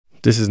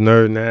This is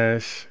Nerd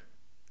Nash,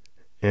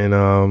 and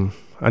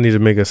I need to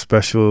make a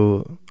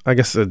special, I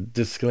guess, a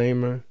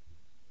disclaimer.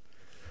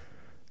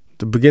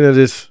 The beginning of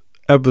this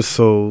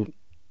episode,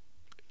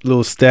 a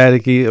little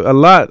staticky, a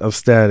lot of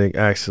static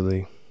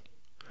actually,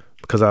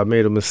 because I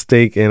made a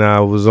mistake and I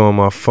was on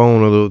my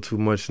phone a little too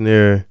much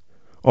near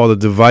all the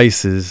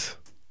devices,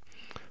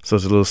 so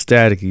it's a little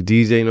staticky.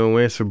 DJ No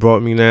Answer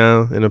brought me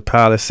down in a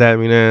palace, sat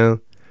me down,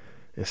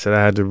 and said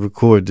I had to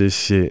record this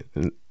shit.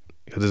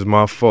 Because it's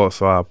my fault,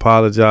 so I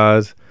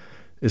apologize.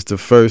 It's the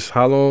first,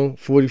 how long?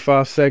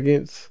 45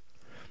 seconds.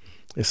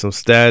 It's some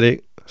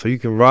static. So you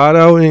can ride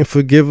out and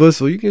forgive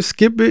us, or you can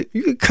skip it.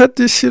 You can cut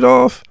this shit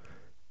off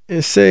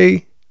and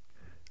say,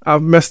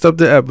 I've messed up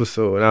the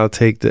episode, and I'll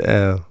take the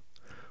L.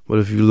 But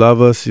if you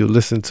love us, you'll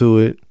listen to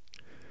it,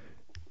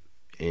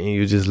 and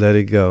you just let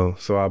it go.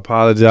 So I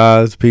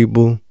apologize,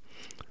 people.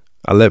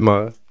 I let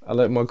my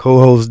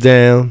co-host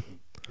down.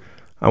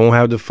 I won't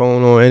have the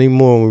phone on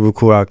anymore when we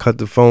record. I'll cut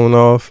the phone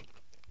off.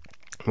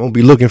 I won't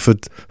be looking for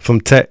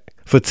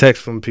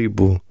text from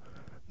people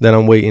that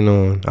I'm waiting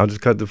on. I'll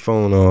just cut the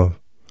phone off.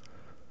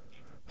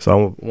 So I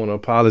want to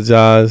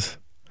apologize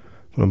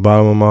from the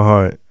bottom of my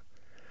heart.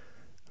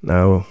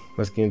 Now,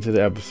 let's get into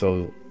the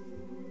episode.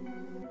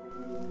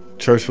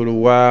 Church for the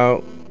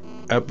Wild,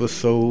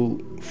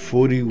 episode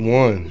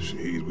 41.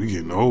 Jeez, we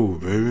getting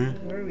old, baby.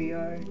 Where we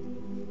are.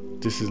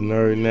 This is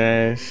Nerd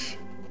Nash.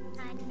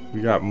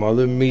 We got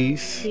Mother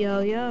Meese.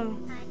 Yo.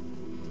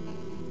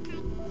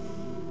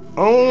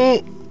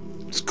 Oh,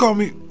 Just call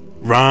me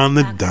Ron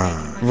the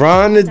Don.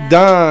 Ron the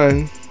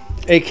Don,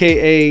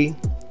 a.k.a.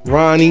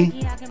 Ronnie,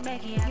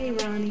 Hey,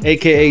 Ronnie.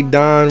 a.k.a.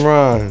 Don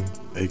Ron.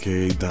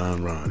 A.K.A.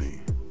 Don Ronnie.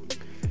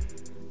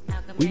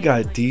 We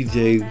got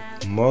DJ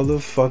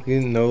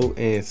motherfucking No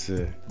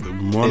Answer The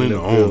in one and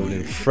the only.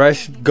 building.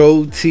 Fresh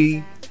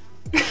goatee.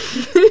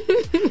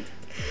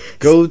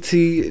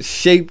 Goatee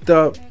shaped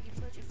up.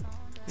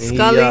 And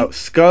Scully. He out.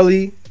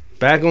 Scully.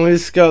 Back on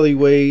his Scully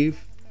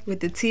wave. With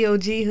the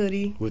TOG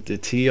hoodie. With the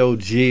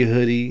TOG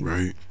hoodie.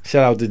 Right.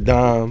 Shout out to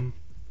Dom.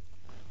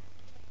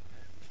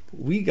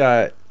 We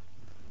got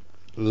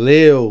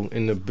Lil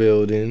in the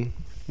building.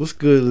 What's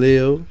good,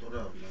 Lil? What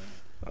up,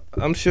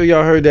 man? I'm sure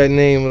y'all heard that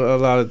name a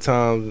lot of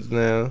times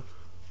now.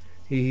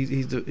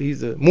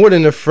 He's more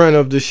than a friend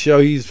of the show.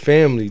 He's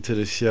family to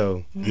the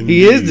show.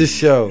 He is the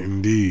show.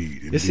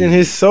 Indeed. It's in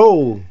his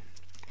soul.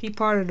 He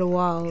part of the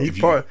wild. He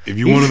If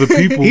you one of the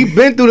people, He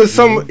been through the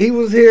summer. He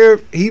was here.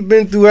 He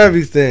been through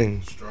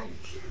everything. Struggles.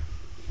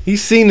 He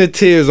seen the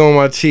tears on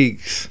my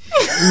cheeks.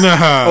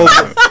 nah.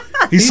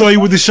 He saw you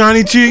with the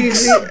shiny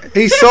cheeks.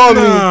 He saw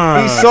me.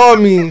 Nah. He saw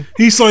me.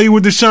 He saw you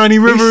with the shiny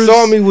rivers. He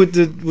saw me with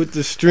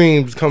the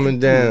streams coming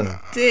down.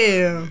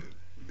 Damn.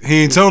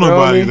 He ain't tell You know what I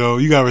nobody mean? though.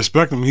 You gotta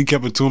respect him. He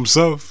kept it to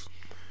himself.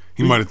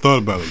 He might have thought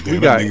about it.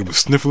 Damn, got- that nigga was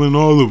sniffling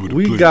all over the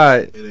We place. got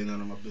It ain't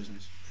none of my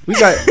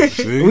business.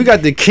 See? we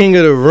got the King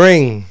of the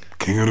Ring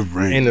King of the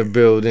Ring. in the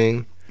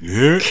building. You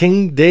hear it?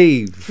 King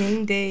Dave.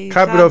 King Dave.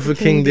 Clap it up for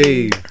King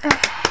Dave.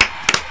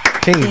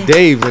 King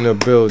Dave in the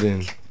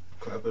building.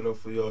 Clap it up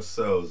for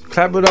yourselves. Man.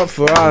 Clap it up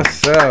for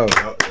ourselves.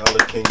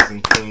 Y'all are kings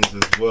and queens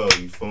as well.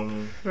 You feel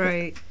me?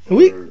 Right.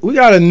 We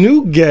got a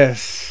new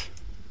guest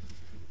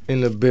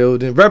in the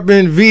building.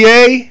 Repping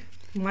VA.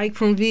 Mike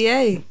from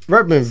VA.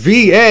 Repping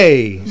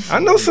VA. I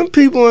know some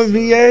people in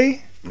VA.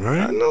 I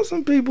Right? know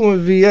some people in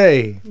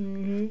VA.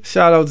 Mm-hmm.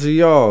 Shout out to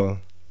y'all.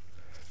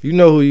 You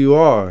know who you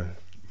are.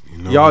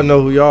 Y'all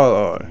know who y'all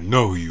are. You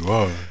know who you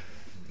are.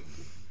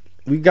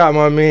 We got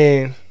my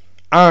man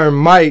Iron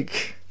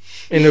Mike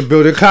in the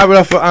building. Clap it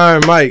up for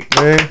Iron Mike,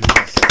 man.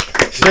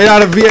 Straight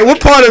out of VA. What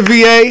part of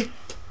VA?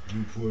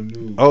 Newport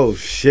News. Oh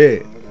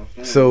shit.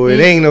 So it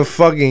ain't a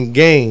fucking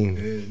game.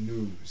 Bad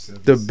news.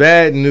 The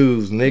bad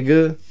news,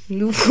 nigga.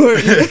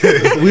 Newport.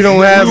 We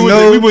don't have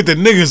We with the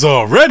niggas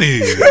already,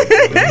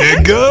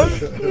 nigga.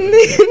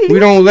 we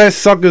don't let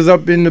suckers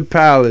up in the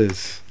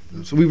palace.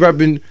 So we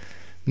repping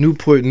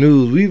Newport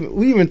News.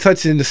 We even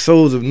touching the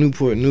souls of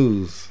Newport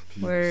News.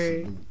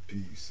 Word.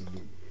 Peace.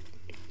 Salute.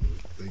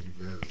 Thank you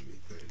for having me.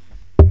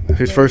 Thank you.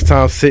 His first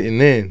time sitting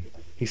in.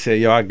 He said,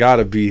 yo, I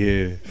gotta be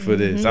here for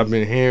this. I've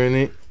been hearing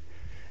it.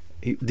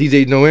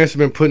 DJ No Answer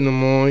been putting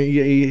them on.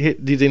 He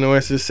hit DJ No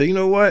Answer and said, you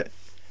know what?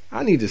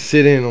 I need to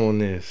sit in on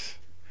this.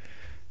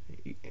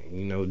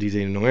 You know,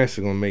 DJ No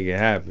Answer gonna make it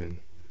happen.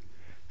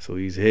 So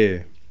he's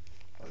here.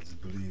 I just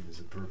believe it's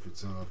a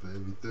perfect time for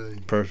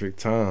everything. Perfect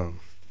time.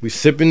 We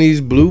sipping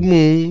these Blue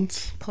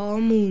Moons. Paul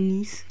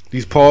Mooney's.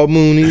 These Paul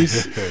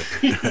Moonies.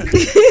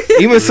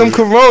 Even some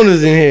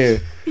Coronas in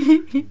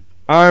here.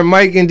 Iron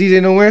Mike and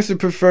DJ No Answer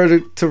prefer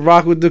to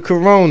rock with the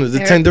Coronas, the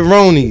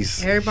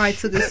Tenderonis. Everybody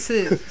took a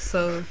sip,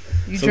 so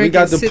you So drink we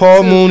got the sip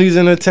Paul too. Moonies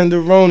and the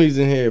Tenderonis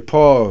in here.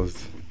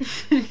 Pause.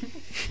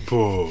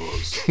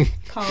 Pause.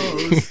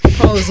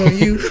 Pause on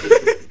you.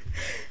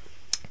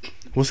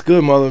 What's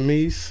good, Mother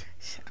Meese?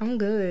 I'm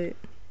good.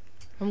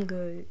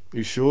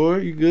 You sure?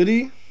 You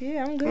goody?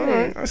 Yeah, I'm All good.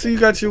 right. I see you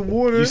got your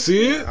water. You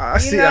see it? I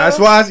see. know? That's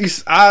why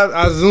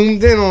I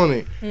zoomed in on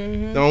it.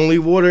 Mm-hmm. The only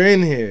water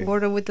in here.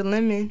 Water with the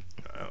lemon.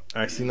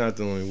 Actually, not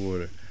the only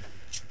water.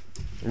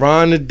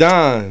 Ron the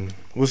Don,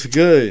 what's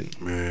good?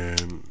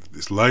 Man,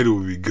 this lighter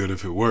would be good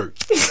if it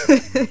worked.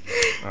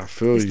 I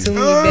feel There's you. too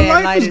many bad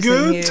Life lighters is in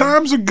good. here.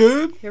 Times are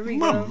good. Here we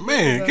My go. man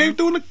Here we came go.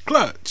 through in the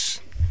clutch.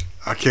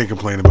 I can't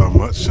complain about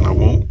much, and I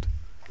won't.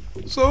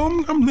 So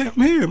I'm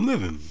here. I'm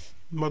living.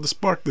 I'm about to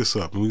spark this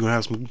up, and we're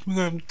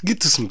gonna get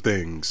to some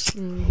things.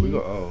 We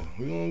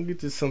gonna get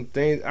to some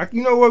things.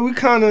 You know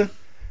what?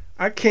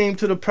 I came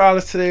to the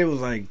palace today. It was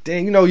like,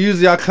 dang. You know,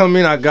 usually I come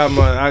in. I got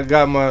my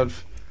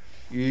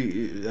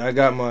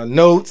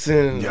notes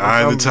and Your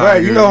eye of the I'm tiger,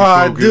 right. You know how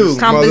I focused. do. Mother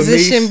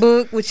Composition Meese.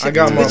 book with your, I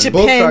got my with your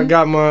books. pen. I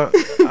got my.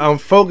 I'm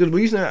focused. But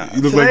you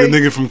You look like the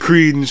nigga from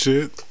Creed and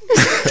shit.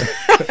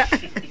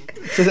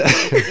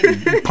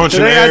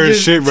 Punching air and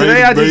shit,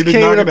 Today I ready just to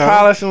came knock to the it out.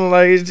 palace and was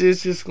like,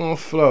 it's just gonna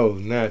flow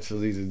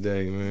naturally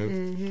today,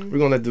 man. We're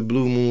gonna let the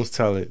blue moons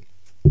tell it.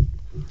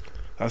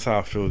 That's how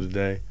I feel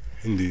today.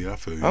 Indeed, I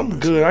feel you. I'm man.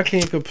 good. I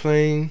can't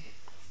complain.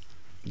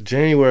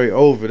 January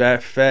over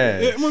that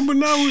fast. Yeah, but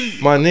now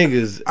My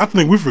niggas, I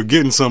think we're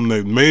forgetting something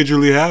that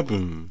majorly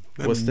happened.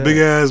 What's that? Big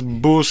ass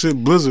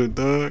bullshit blizzard,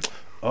 dog.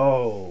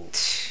 oh,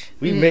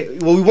 we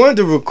wanted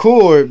to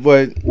record,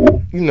 but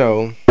you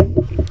know,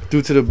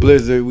 due to the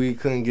blizzard, we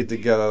couldn't get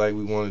together like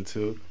we wanted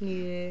to.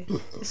 Yeah,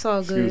 it's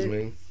all good. Excuse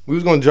me. We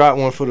was gonna drop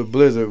one for the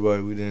blizzard,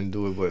 but we didn't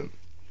do it. But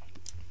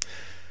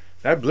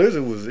that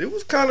blizzard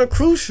was kind of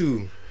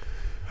crucial.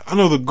 I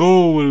know the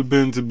goal would have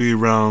been to be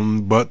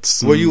around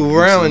butts. Were you and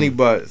around some- any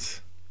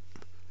butts?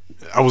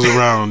 I was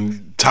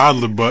around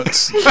toddler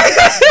butts,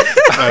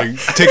 like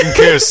taking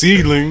care of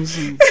seedlings.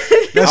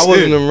 That's I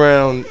wasn't it.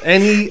 around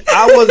any.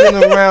 I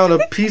wasn't around a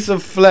piece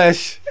of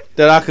flesh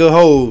that I could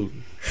hold,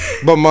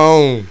 but my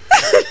own.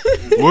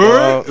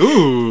 Word?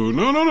 Ooh,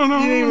 no.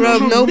 You ain't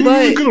rub no You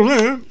butt. good on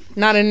that.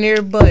 Not a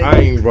near butt. I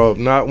ain't rubbed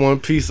not one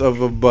piece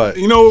of a butt.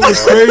 You know what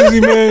was crazy,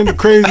 man? The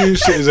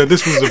craziest shit is that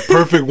this was the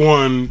perfect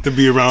one to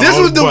be around. This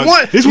all was the butts.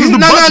 one. This was the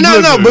no.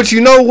 blizzard. But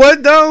you know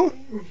what though?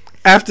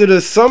 After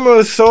the Summer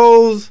of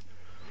Souls,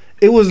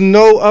 it was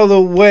no other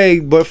way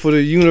but for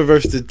the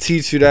universe to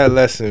teach you that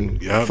lesson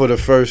Yup. for the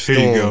first Here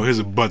storm. you go. Here's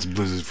a butts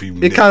blizzard for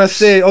you. It kind of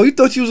said, "Oh, you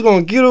thought you was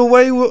gonna get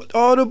away with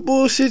all the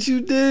bullshit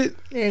you did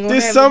Ain't gonna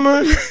this have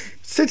summer?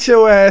 Sit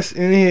your ass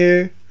in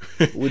here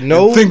with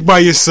no think by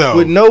yourself.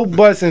 with no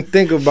butts and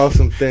think about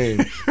some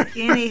things. And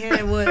he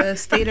had what, a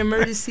state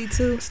emergency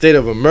too. State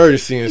of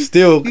emergency and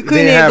still You didn't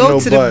couldn't even have go no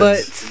to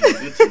butts.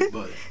 the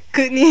butts.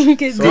 Couldn't even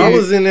get So there. I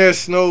was in there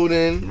snowed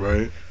in.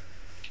 Right.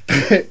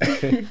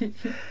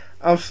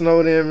 I'm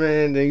snowed in,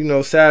 man. Then, you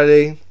know,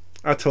 Saturday,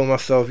 I told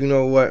myself, you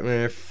know what,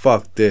 man,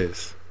 fuck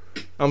this.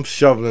 I'm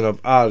shoveling up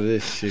out of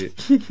this shit.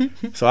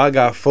 So I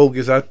got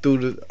focused. I threw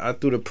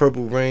the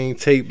Purple Rain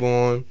tape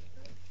on,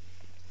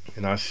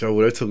 and I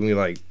showed. It took me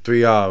like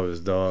 3 hours,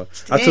 dog.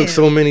 I took Damn.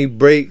 so many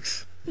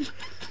breaks.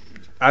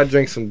 I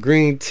drank some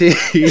green tea.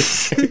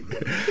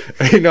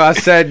 You know, I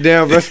sat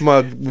down, warmed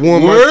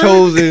my Word?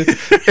 toes and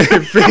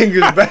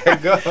fingers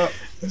back up.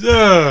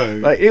 Yeah.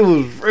 Like, it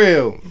was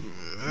real.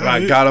 But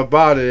I got up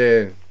out of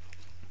there.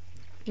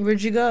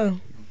 Where'd you go?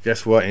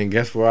 Guess what? And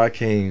guess where I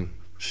came?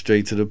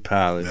 Straight to the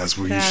palace. That's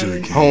where you should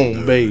have came. Home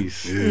dog.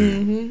 base. Yeah.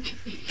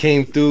 Mm-hmm.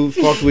 Came through,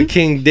 fucked with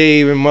King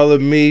Dave and Mother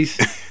Meese.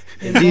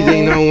 And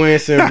DJ No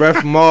Answer and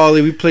Ref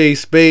Marley. We played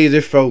spades.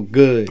 It felt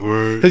good.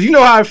 Word. Because you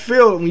know how I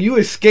feel when you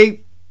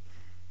escape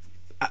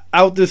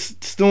out this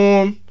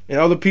storm and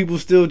other people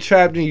still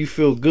trapped and you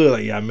feel good.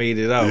 Like, yeah, I made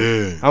it out.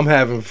 Yeah. I'm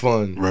having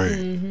fun. Right.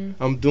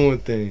 Mm-hmm. I'm doing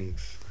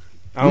things.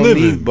 I don't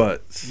Living. need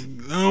butts.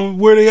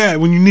 Where they at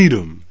when you need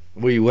them?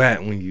 Where you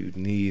at when you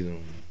need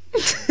them?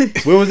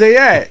 Where was they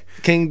at?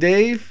 King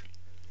Dave?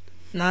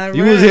 Not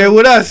You was here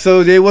with us,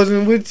 so they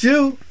wasn't with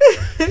you.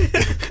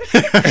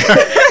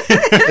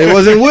 They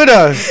wasn't with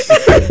us.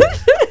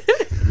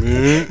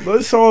 Man. But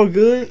it's all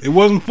good. It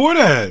wasn't for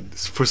that.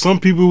 For some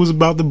people, it was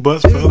about the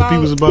butts. For It was other people,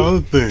 it was about- about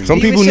other things. Some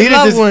Even people your needed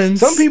loved to. ones.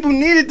 Some people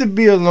needed to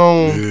be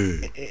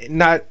alone, Yeah.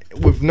 not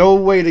with no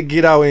way to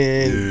get out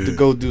and Yeah. to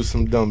go do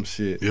some dumb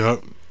shit.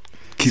 Yep.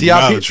 Keep See them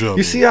how out pe- of trouble.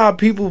 you see how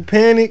people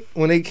panic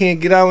when they can't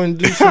get out and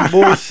do some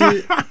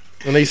bullshit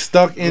when they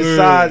stuck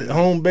inside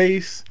home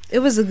base. It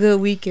was a good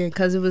weekend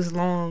because it was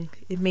long.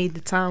 It made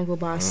the time go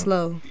by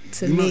slow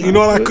to You know, me. you know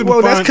what I couldn't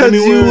Well, that's find 'cause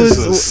you anywhere?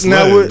 was- It's a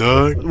now sled, what-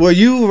 dog. Were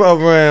you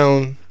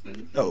around?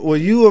 Were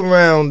you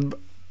around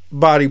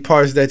body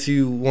parts that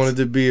you wanted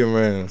to be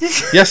around?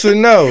 Yes or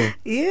no?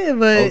 Yeah,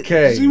 but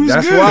Okay, She was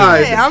that's good.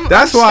 why. Yeah, I'm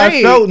that's why straight.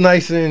 I felt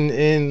nice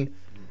and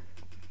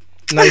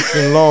nice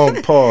and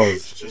long.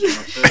 Pause.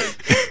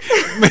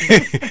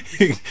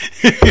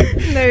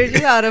 nerd,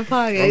 you out of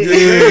pocket.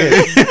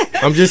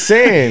 I'm just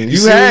saying. You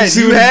see- had. you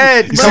see You what-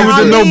 had. you see But what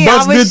I the no mean,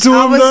 butts I was- did to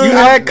I him, was- dog? You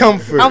had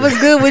comfort. I was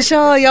good with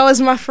y'all. Y'all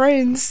was my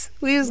friends.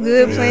 We was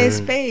good playing Yeah.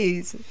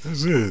 spades.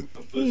 That's it.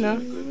 You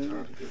know.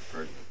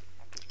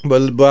 But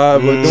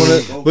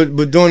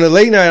during the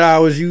late night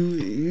hours,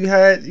 you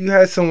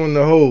had someone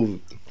to hold.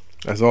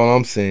 That's all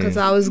I'm saying. Cause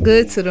I was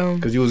good to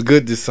them. Cause you was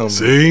good this summer.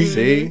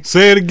 See?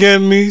 Say it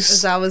again, Mies.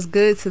 Cause I was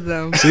good to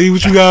them. See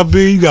what you gotta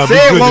be? You gotta Say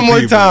be it good one to more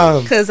people.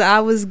 time. Cause I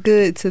was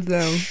good to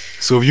them.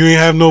 So if you ain't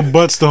have no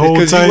butts the whole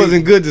Because time, you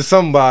wasn't good to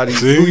somebody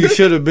See? who you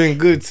should have been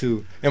good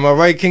to. Am I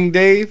right, King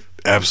Dave?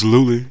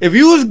 absolutely. If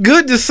you was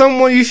good to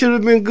someone you should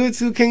have been good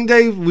to, King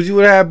Dave, would you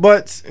have had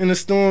butts in the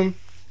storm?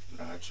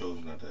 Nah, I chose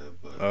not to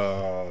have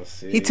butt.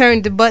 See. He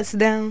turned the butts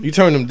down. You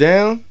turned them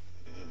down?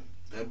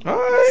 All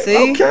right.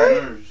 See?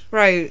 Okay.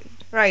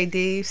 Right,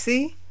 Dave.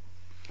 See?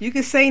 You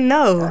can say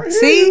no. I hear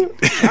See? you.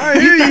 I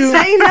hear You you.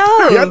 can say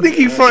no. Yeah, I think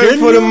he fronted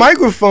for the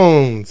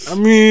microphones. I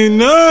mean,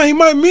 nah, he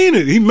might mean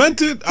it. He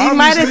meant it. He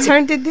might have obviously.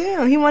 turned it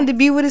down. He wanted to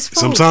be with his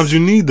folks. Sometimes you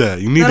need that.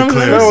 You need Let the him know.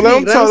 clarity. No, let him Let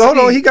him talk. Hold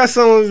on, speak. he got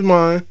something on his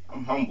mind.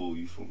 I'm humble,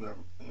 you feel me?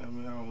 I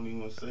mean, I don't even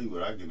want to say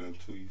what I get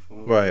into, you feel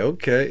me? Right,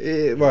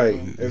 okay. Right,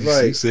 You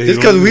right. say Just you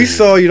because don't we mean it.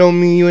 saw you don't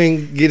mean you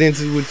ain't get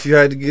into what you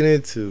had to get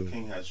into.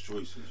 King has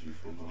choices, you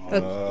feel me?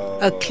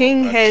 A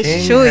king has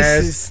King choices.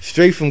 has-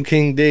 straight from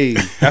King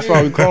Dave. That's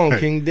why we call him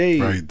King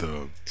Dave. Right,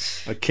 though.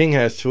 A king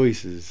has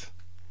choices.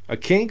 A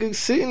king could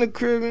sit in the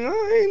crib and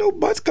ain't no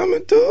butts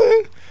coming to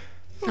it.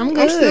 I'm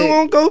I'm still good.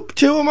 gonna go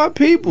chill with my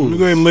people. Let me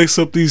go ahead and lace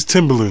up these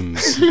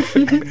Timberlands.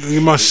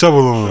 Get my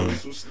shovel on.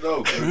 Some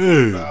snow,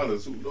 Yeah.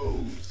 dollars, who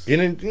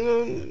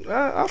knows?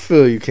 I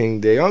feel you,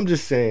 King Dave. I'm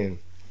just saying,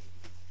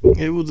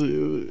 it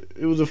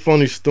was a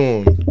funny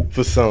storm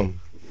for some.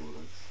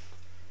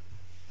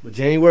 But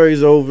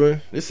January's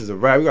over. This is a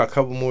wrap. We got a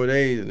couple more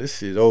days, and this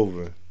shit's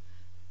over.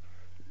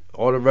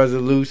 All the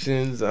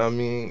resolutions. I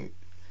mean,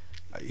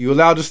 you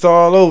allowed to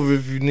start all over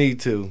if you need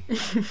to.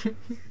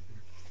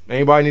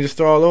 Anybody need to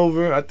start all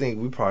over? I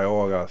think we probably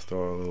all got to start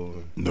all over.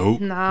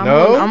 Nope. Nah,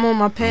 No? I'm on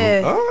my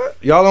path. All right,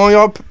 y'all on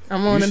y'all.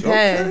 I'm on the you-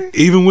 path. okay.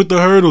 Even with the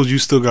hurdles, you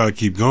still gotta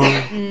keep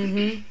going.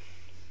 Mm-hmm.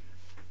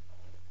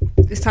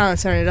 It's time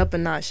to turn it up a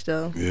notch,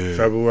 though. Yeah.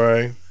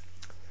 February.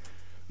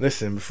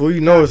 Listen, before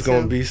you know it's Got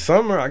gonna to. be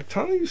summer, I'm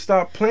telling you,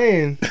 stop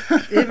playing.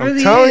 It I'm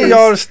really telling is.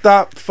 y'all to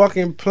stop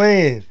fucking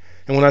playing.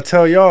 And when I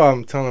tell y'all,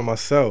 I'm telling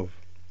myself,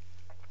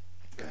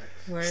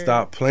 Word.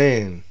 stop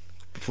playing.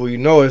 Before you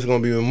know it, it's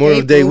gonna be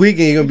Memorial Day April.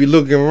 weekend. You're gonna be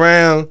looking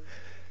around.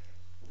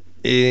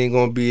 It ain't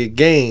gonna be a It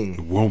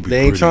game. won't be They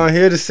ain't pretty. trying to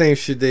hear the same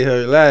shit they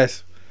heard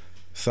last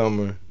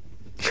summer.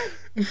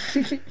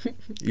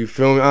 You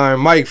feel me?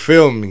 Iron Mike,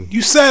 feel me.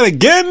 You sad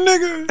again,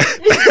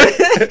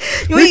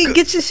 nigga? You ain't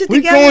get your shit We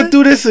together. going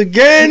through this You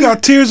again.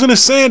 got tears in the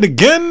sand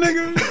again,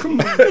 nigga?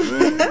 Come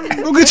on,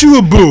 man. Go get you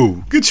a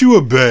boo. Get you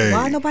a bae.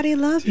 Why nobody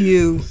love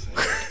you?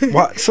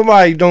 Why,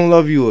 somebody don't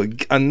love you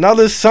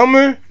another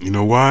summer? You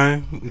know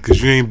why?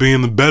 Because you ain't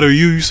being the better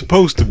you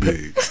supposed to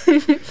be.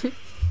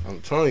 I'm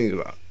telling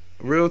you,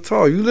 real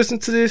talk. You listen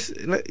to this,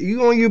 like,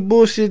 you on your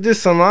bullshit this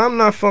summer. I'm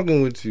not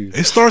fucking with you.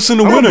 It starts in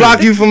the I'ma winter.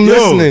 block you from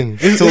listening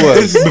it's, to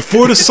us. It's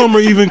before the summer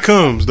even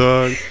comes,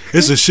 dog.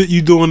 It's the shit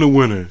you do in the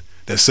winter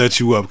that sets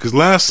you up. Because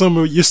last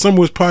summer, your summer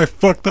was probably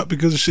fucked up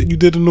because of shit you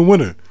did in the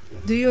winter.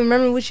 Do you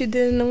remember what you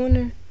did in the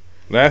winter?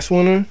 Last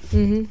winter,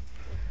 Mm-hmm.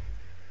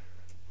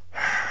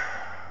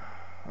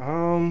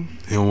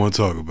 You don't want to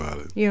talk about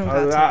it. You don't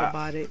got to talk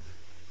about it.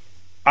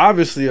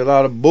 obviously a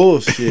lot of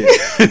bullshit.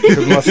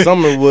 Because my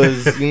summer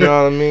was, you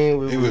know what I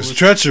mean? It was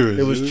treacherous.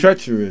 It was dude.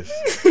 treacherous.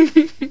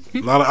 A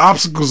lot of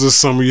obstacles this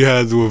summer you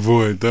had to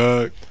avoid,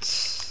 dog.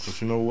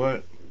 But you know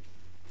what?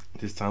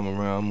 This time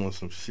around, I'm on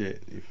some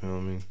shit. You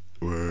feel me?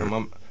 Word.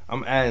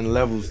 I'm adding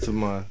levels to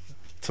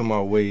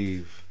my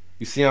wave.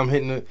 You see,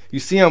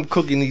 I'm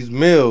cooking these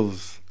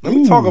meals. Let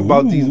me talk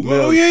about these meals.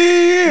 Oh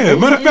yeah.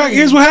 Matter of fact,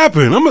 here's what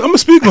happened. I'm gonna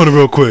speak on it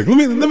real quick. Let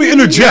me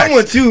interject. I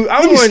want you.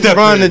 I Let me want step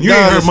Ron in. to You ain't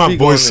Don heard to my speak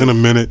voice on in a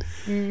this. minute.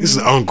 This is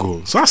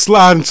Uncle. So I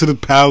slide into the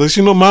palace,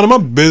 minding my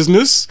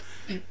business,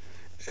 and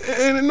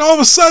then all of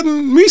a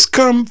sudden, Meese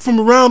come from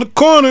around the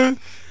corner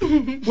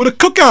with a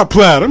cookout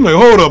platter. I'm like,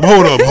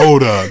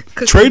 hold up.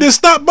 Trader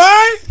stopped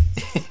by?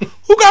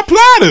 Who got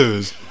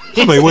platters?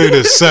 I'm like, wait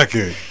a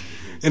second.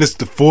 And it's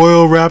the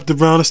foil wrapped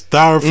around the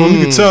styrofoam.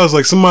 You can tell it's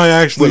like somebody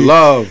actually With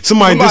love.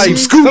 Somebody did some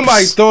scoops.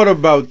 Somebody thought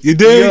about You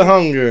did? your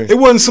hunger. It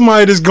wasn't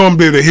somebody that's gonna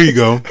be there. Here you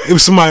go. It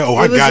was somebody. Oh,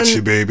 I It was got an-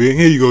 you, baby.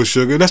 Here you go,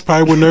 sugar. That's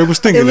probably what Nerd was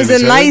thinking. It was in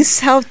his a head. nice,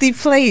 healthy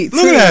plate.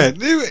 Look at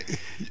that.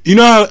 You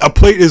know how a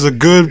plate is a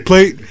good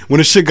plate when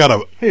the shit got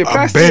a Here,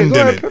 pass it. bend Go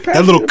in ahead, it. pass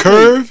That it little the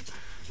curve.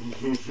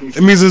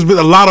 It means there's been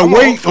a lot of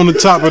weight on the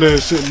top of that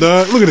shit,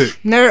 dog. Look at it.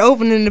 Nerd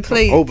opening the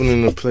plate.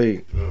 Opening the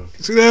plate.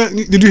 See that?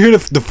 Did you hear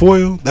the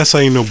foil? That's how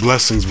you know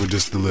blessings were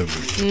just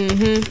delivered.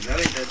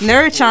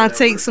 Nerd trying to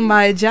take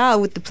somebody's job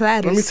with the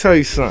platters. Let me tell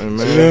you something,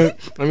 See man.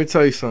 that? Let me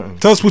tell you something.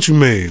 Tell us what you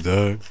made,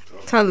 dog.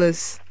 Tell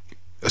us.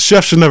 A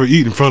chef should never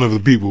eat in front of the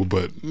people,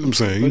 but I'm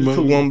saying I you just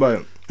took might- one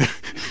bite.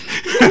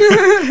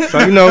 So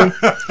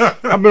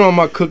I've been on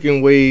my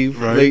cooking wave.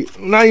 Right.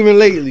 Not even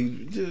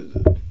lately. Just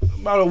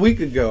about a week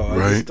ago.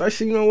 Right. I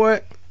said, you know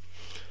what?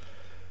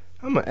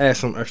 I'm gonna add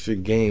some extra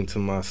game to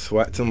my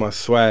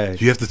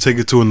swag. You have to take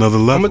it to another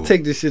level. I'm gonna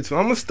take this shit.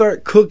 I'm gonna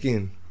start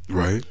cooking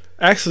right.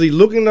 actually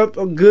looking up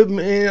a good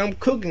man. I'm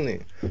cooking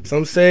it.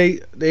 Some say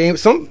they ain't.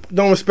 Some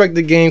don't respect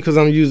the game because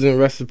I'm using a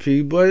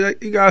recipe,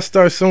 but you gotta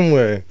start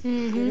somewhere.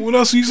 What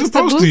else are you It's the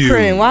supposed to use?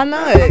 blueprint. Why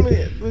not? I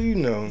mean, well, you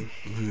know,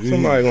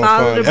 somebody gonna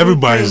Follow find the it.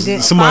 Everybody's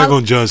Then somebody follow-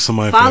 gonna judge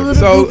somebody. Follow for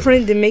the everything. So-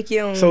 blueprint and make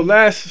your own. So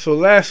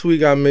last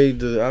week I made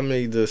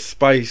the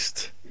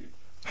spiced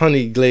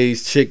honey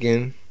glazed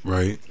chicken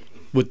Right.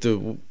 with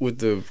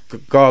the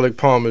garlic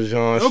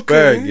parmesan Okay.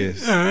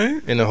 asparagus All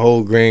right. and the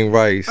whole grain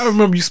rice. I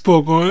remember you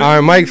spoke on it.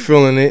 Iron Mike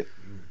feeling it.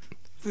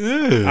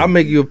 Yeah. I'll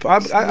make you.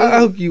 I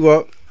hook you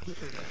up.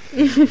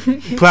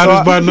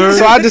 Platters by Nerd.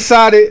 So I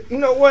decided, you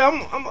know what?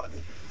 I'm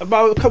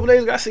about a couple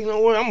days ago. I said, you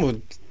know what? I'm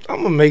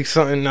gonna make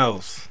something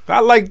else. I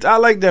like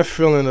that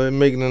feeling of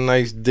making a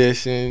nice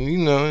dish and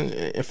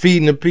and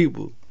feeding the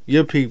people,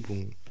 your people.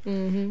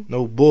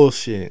 No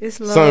bullshit.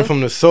 It's love. Something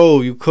from the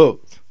soul you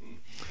cooked.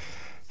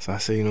 So I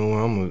said, you know what?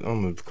 I'm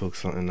gonna cook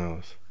something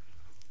else.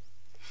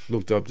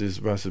 Looked up this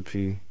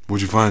recipe.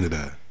 Where'd you find it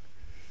at?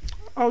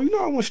 Oh,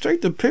 I went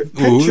straight to Ooh,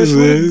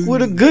 Pinterest where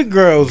the good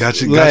girls Got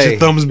your lay.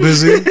 thumbs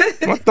busy.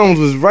 My thumbs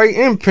was right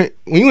in Pinterest.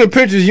 When you in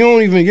Pinterest,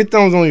 your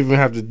thumbs don't even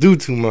have to do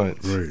too much.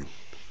 Right.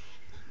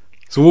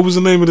 So what was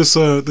the name of this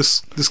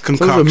this So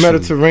concoction? it's a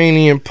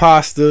Mediterranean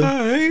pasta All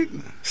right.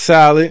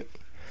 salad.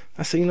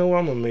 I said, you know what,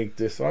 I'm gonna make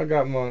this. So I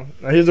got now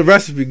here's the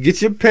recipe.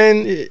 Get your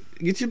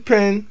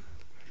pen,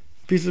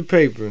 piece of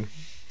paper.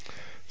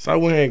 So I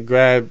went ahead and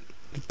grabbed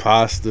the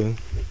pasta.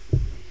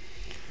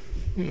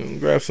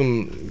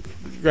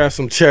 Grab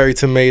some cherry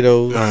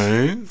tomatoes. All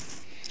right.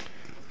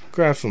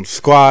 Grab some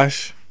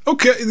squash.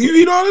 Okay. You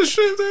eat all this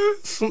shit, there?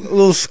 Some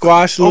little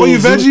squash. All your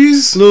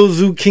veggies? Little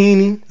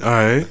zucchini. All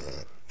right.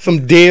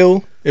 Some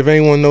dill. If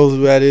anyone knows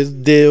what that is,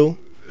 dill.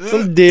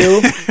 Some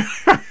dill.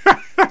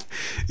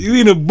 You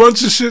eat a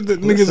bunch of shit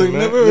that niggas Listen, ain't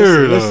man. never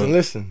heard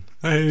Listen.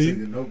 of. I hear you.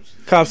 Taking notes.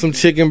 Cop some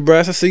chicken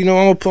breast. I said,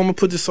 I'm gonna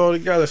put this all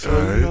together. So,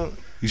 Alright.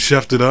 You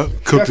chefed it up,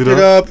 cooked Chopped it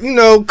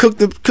up.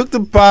 cooked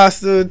the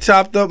pasta,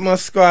 chopped up my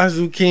squash,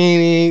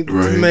 zucchini,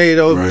 Right,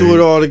 tomatoes, right. threw it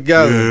all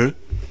together. Yeah.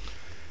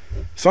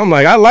 So I'm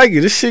like, I like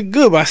it. This shit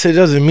good, but I said it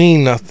doesn't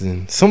mean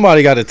nothing.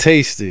 Somebody got to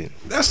taste it.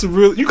 That's the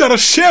real. You gotta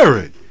share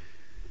it.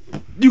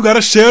 You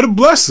gotta share the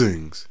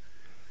blessings.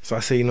 So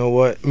I said, you know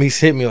what? Meese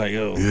hit me like,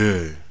 yo,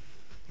 Yeah.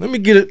 let me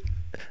get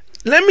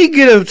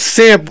a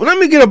sample. Let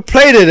me get a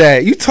plate of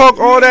that. You talk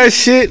all that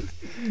shit,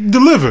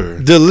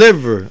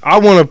 deliver. I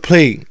want a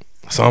plate.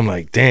 So I'm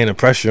like, damn, the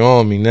pressure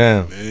on me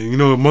now. Man, you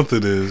know what month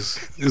it is?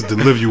 It's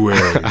Delivery.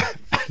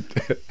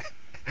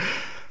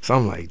 So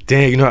I'm like,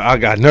 damn, I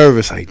got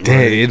nervous. Like, damn,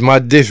 Right. is my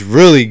dish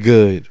really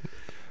good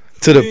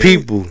to the Yeah.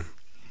 people?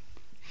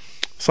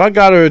 So I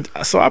brought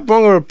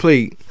her a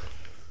plate.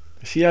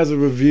 She has a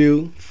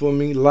review for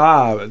me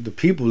live. The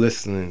people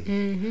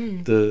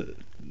listening, the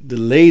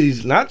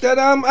ladies. Not that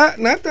I'm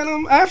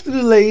after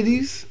the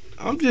ladies.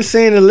 I'm just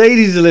saying the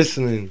ladies are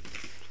listening.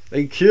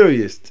 They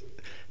curious.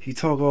 He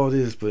talk all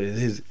this, but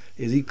is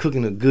he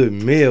cooking a good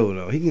meal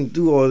though? He can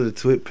do all the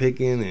twit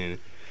picking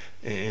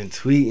and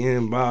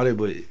tweeting about it,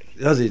 but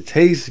does it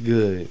taste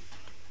good?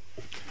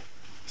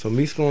 So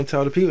Me's gonna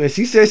tell the people, and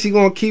she said she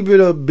gonna keep it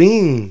a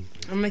bean.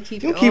 I'm gonna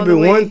keep You it keep all it the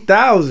way,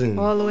 1,000.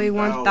 all the way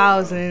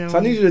 1,000. So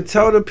I need you to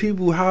tell the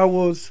people how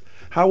was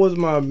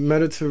my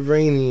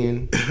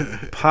Mediterranean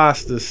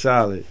pasta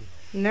salad.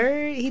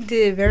 Nerd, he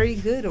did very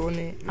good on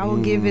it. I will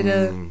give it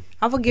a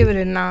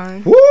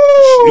 9. Woo!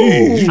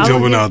 Jeez, you I would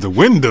jumping give- out the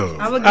window.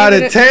 I would give Out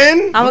it of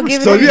 10? I would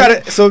give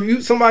So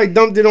it somebody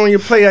dumped it on your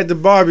plate at the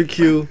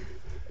barbecue.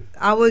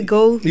 I would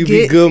go You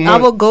be good, I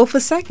man. would go for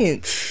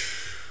second.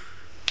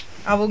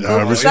 I would go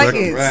I for respect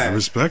seconds. it. I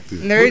respect it.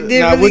 Nerd did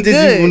Now, really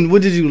good.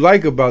 what did you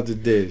like about the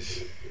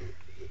dish?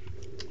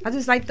 I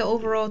just like the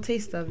overall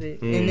taste of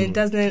it, and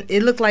Mm.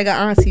 it looked like an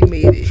auntie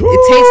made it.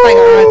 It tastes like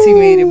an auntie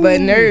made it, but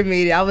Nerd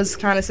made it. I was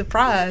kind of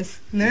surprised.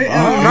 Nerd,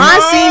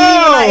 Ron seen me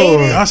when I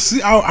ate it. I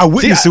see. I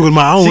witnessed it with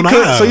my own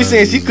eyes. So you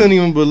saying she couldn't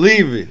even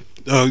believe it?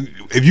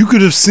 If you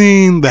could have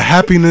seen the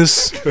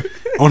happiness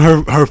on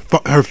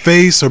her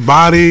face, her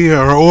body,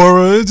 her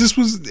aura,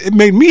 it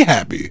made me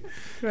happy.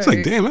 It's like,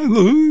 Right. damn,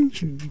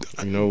 look.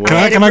 You know what? Can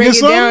I had to get bring it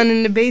some? down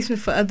in the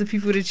basement for other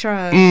people to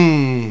try.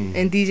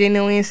 And DJ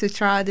No Answer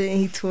tried it and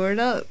he tore it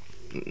up.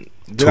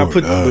 Did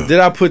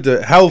I put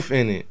the health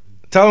in it?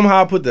 Tell them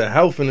how I put the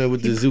health in it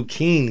with the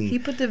zucchini. He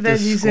put the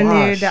veggies in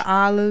there, squash. the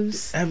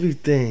olives.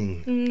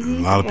 Everything.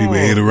 A lot of people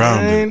ate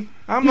around it.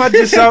 I'm not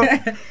just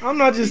I'm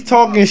not just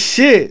talking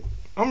shit.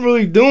 I'm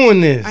really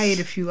doing this. I ate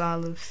a few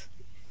olives.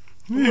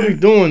 I'm really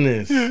doing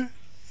this.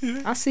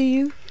 I see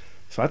you.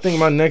 So I think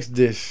my next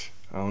dish,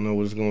 I don't know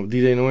what it's going to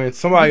be. DJ No Answer. You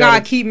Somebody gotta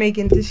got keep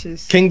making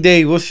dishes. King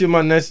Dave, what should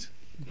my next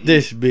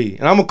dish be?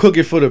 And I'm going to cook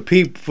it for the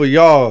people, for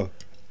y'all.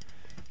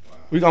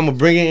 I'm going to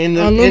bring it in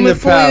the Aluminum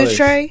foil palace.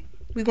 tray.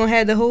 We gonna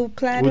have the whole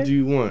platter. What do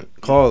you want?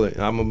 Call it.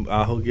 I'll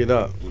hook it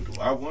up. What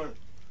do I want?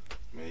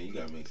 Man, you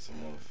gotta make some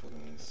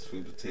motherfucking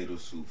sweet potato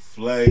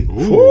souffle.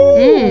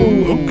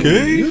 Ooh,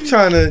 okay. You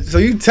trying to, so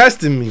you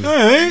testing me. All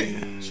right.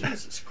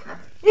 Jesus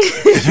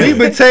Christ. Sweet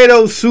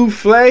potato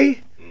souffle?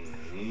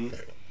 Mm-hmm.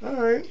 All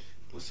right.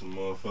 With some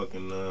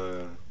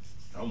motherfucking,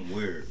 I'm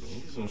weird.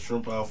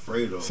 shrimp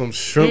Alfredo. Some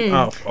shrimp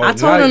out. Oh, I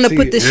told him to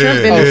put the shrimp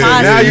in the so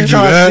pasta. now you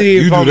trying to see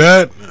if you I'm, do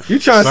that. You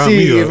trying to Sign see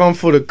me if up. I'm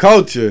for the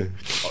culture,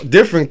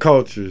 different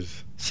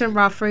cultures. Shrimp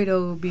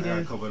Alfredo would be I got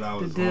a the couple of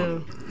hours deal.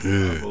 on it.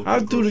 Yeah. I'll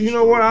do the. You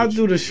know what? I'll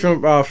do the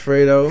shrimp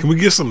Alfredo. Can we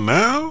get some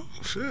now?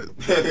 Shit.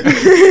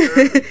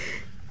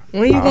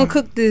 When you gonna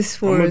cook this I'm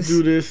for gonna us?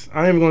 do this.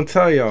 I ain't gonna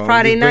tell y'all. I'm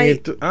Friday just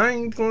bringing night? I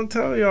ain't gonna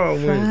tell y'all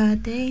when.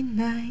 Friday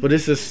night. But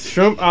it's a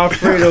shrimp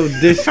Alfredo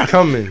dish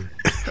coming.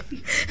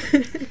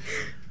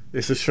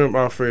 It's a shrimp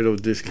Alfredo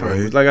dish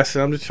coming. Right. Like I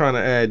said, I'm just trying to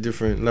add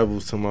different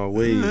levels to my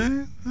wave.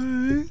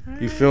 Alright.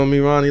 You feel me,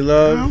 Ronnie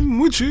Love? I'm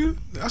with you.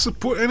 I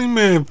support any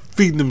man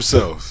feeding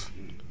himself.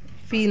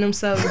 Feeding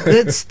themselves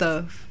good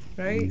stuff,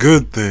 right?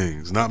 Good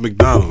things, not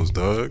McDonald's,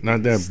 dog.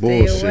 Not that Stay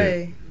bullshit.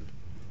 away.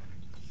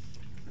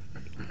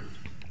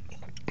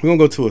 We're gonna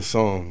go to a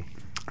song.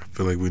 I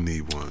feel like we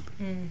need one.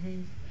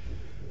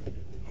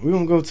 We're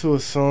gonna go to a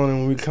song, and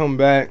when we come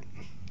back,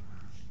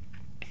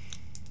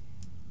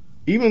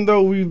 even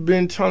though we've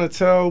been trying to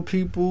tell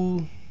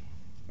people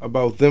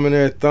about them and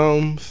their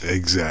thumbs,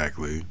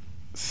 Exactly.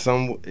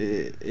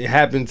 it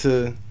happened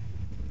to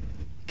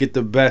get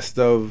the best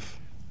of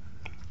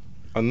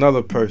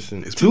another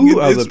person. It's Two been,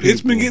 getting, other it's, people.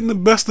 it's been getting the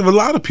best of a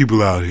lot of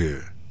people out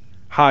here.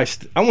 I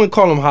wouldn't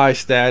call them high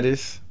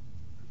status.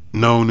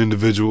 Known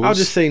individuals. I'll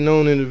just say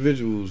known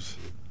individuals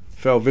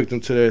fell victim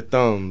to their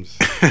thumbs.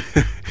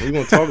 We're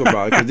gonna talk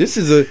about it because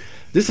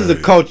this is a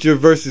culture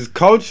versus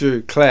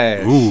culture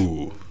clash.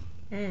 Ooh.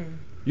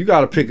 You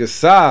gotta pick a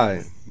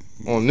side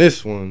on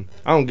this one.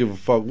 I don't give a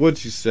fuck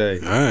what you say.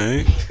 All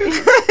right.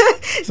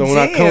 So when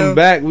I come Damn.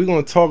 back, we're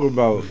gonna talk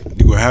about.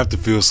 You're going to have to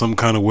feel some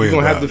kind of way We're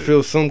gonna about have to it.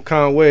 feel some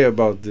kind of way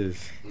about this.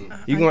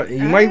 We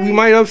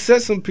might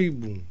upset some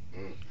people.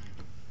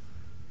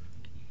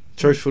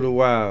 Church for the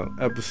Wild,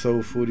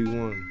 episode 41.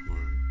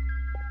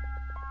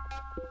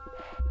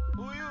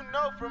 Who you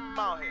know from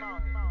out here?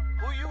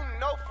 Who you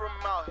know from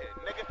out here,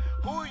 nigga?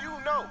 Who you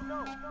know?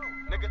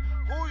 Nigga,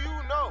 who you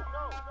know?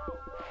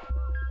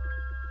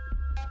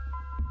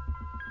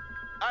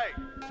 Hey,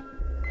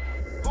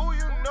 who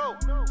you know?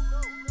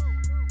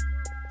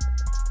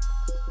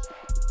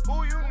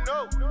 Who you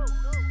know?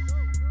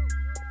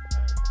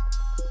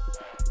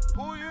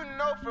 Who you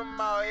know from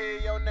out here?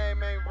 Your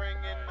name ain't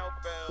ringing no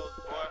bells,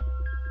 boy.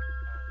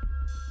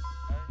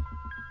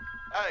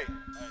 Hey.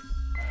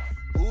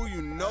 Who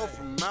you know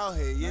from out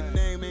here? Your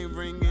name ain't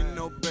ringing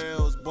no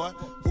bells, boy.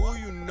 Who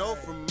you know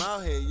from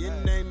out here? Your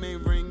name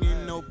ain't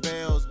ringing no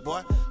bells,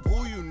 boy.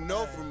 Who you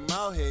know from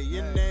out here?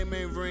 Your name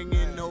ain't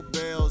ringing no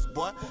bells,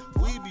 boy.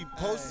 We be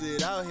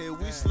posted out here,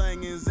 we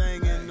slanging,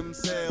 zanging them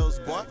sales,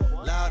 boy.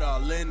 Loud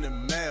all in the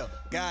mail,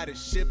 got it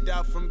shipped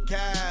out from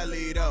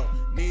Cali though.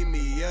 Need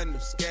me a new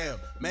scale,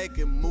 make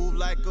it move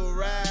like a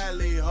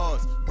rally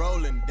horse.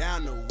 Rolling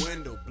down the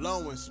window,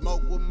 blowing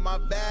smoke with my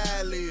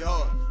valley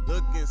horse.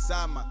 Look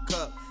inside my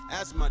cup,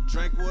 ask my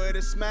drink what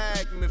it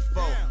smack me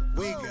for.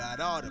 We got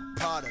all the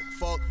product,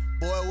 folk.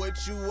 Boy,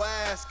 what you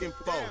asking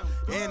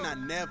for? And I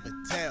never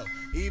tell,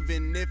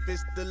 even if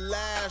it's the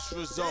last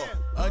resort.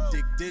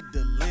 Addicted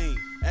to lean,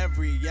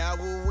 every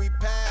hour we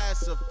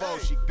pass a foe.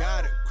 She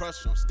got a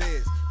crush on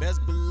stairs,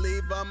 best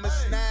believe I'ma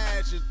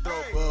snatch your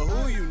throat. But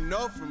who you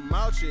know from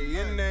out here?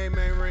 Your name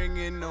ain't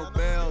ringing no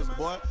bells,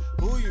 boy.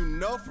 Who you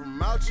know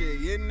from out here?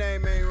 Your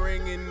name ain't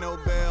ringing no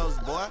bells,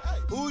 boy.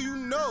 Who you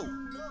know?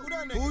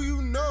 Who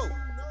you know?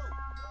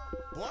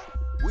 Boy.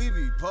 We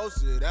be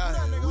posted out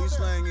here, we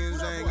slangin',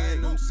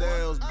 zangin' them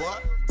sales, boy.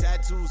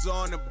 Tattoos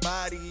on the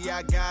body,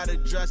 I got her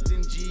dressed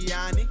in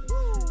Gianni.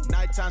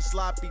 Nighttime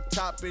sloppy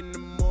top in the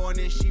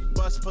morning, she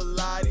bust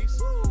Pilates.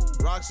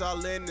 Rocks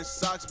all in the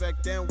socks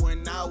back then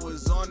when I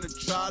was on the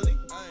trolley.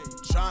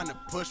 Tryna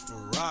push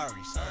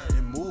Ferraris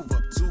and move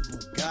up to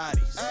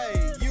Bugattis.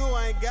 Hey, you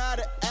ain't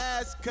gotta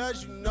ask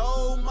cause you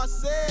know my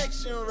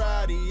section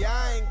rowdy.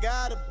 I ain't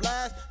gotta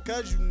blast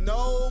cause you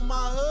know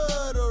my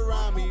hood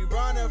around me.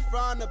 Running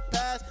from the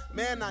past,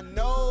 man, I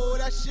know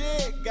that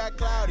shit got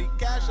cloudy.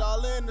 Cash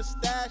all in the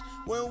stash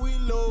when we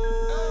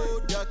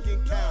load,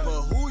 ducking county.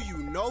 But who you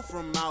know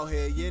from out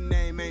here? Your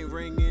name ain't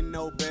ringing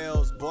no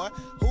bells, boy.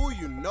 Who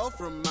you know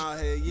from out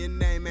here? Your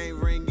name ain't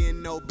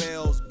ringing no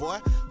bells, boy.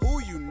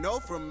 Who you know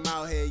from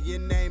out here? Your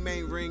name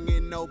ain't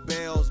ringing no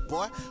bells,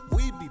 boy.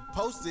 We be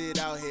posted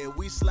out here,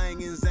 we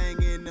slangin',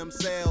 zangin' them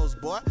sales,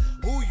 boy.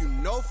 Who you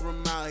know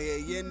from out here?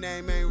 Your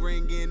name ain't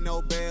ringing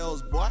no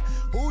bells, boy.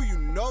 Who you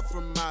know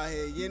from out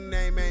here? Your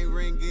name ain't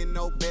ringing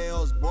no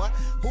bells, boy.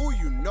 Who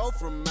you know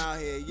from out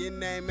here? Your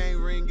name ain't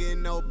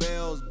ringing no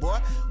bells, boy.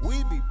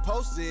 We be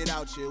posted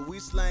out here, we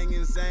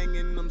slangin',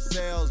 zangin' them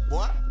sales,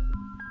 boy.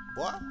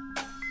 Boy,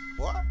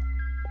 boy,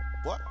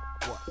 boy,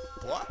 boy,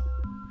 boy,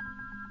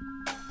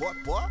 boy,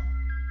 boy,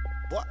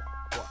 boy,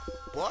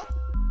 boy,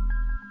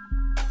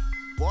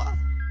 boy,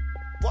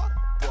 boy,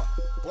 boy,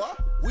 boy.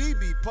 We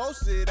be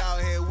posted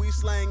out here, we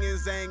slangin',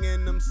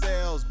 zangin' them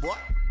sales, boy.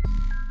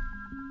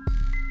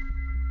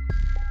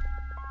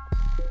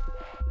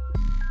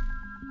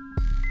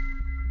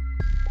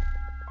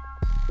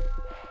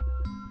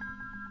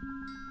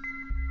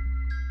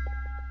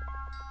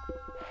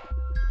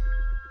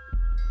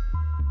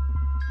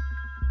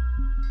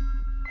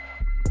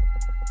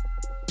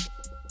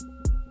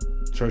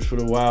 Church for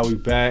the Wild, we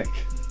back.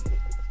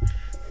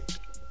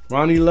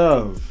 Ronnie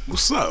Love.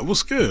 What's up?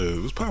 What's good?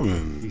 What's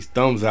poppin'? These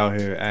thumbs out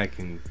here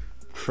acting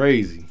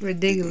crazy.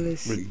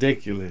 Ridiculous.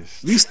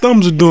 These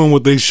thumbs are doing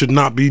what they should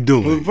not be Well,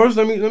 doing. first,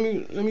 let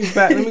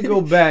me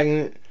go back.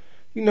 And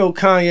you know,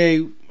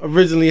 Kanye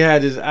originally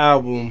had this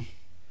album.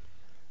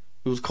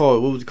 It was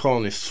called, what was he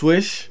calling it?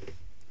 Swish.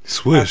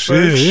 Swish, At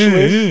first,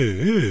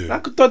 yeah. I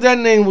thought that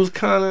name was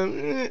kind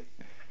of,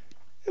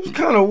 it was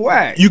kind of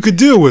whack. You could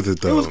deal with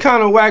it though. It was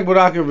kind of whack, but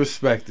I could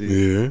respect it.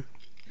 Yeah.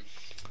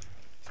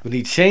 But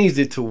he changed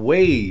it to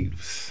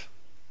Waves,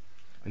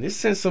 and it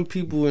sent some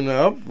people in an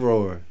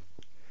uproar.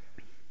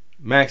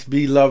 Max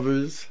B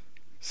lovers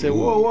said,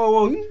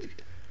 "Whoa!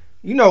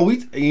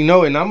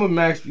 And I'm a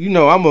Max.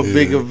 I'm a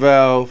big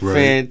Val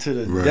fan to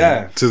the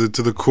death, to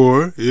the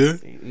core. Yeah.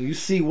 You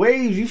see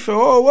Waves, you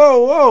feel,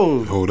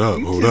 whoa. Hold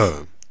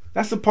up.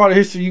 That's a part of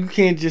history you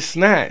can't just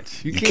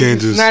snatch. You You can't can't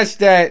just just- snatch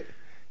that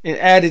and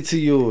add it to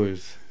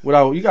yours.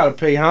 Without, you got to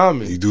pay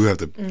homage. You do have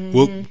to.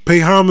 Well, pay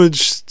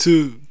homage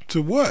to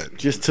what?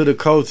 Just to the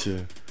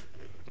culture.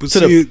 But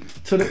To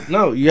see,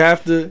 No, you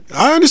have to.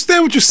 I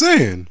understand what you're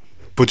saying,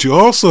 but you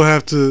also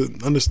have to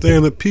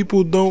understand that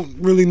people don't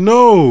really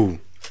know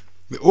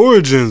the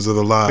origins of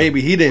the lie.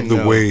 Maybe he didn't the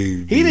know.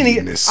 wave. He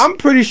didn't. I'm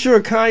pretty sure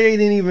Kanye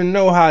didn't even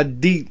know how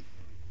deep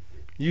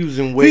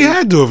using waves. He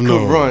had to have could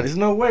known. run. There's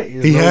no way.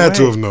 He had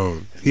to have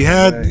known. He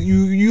had Right.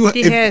 you.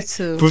 He had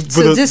to. For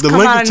To just the come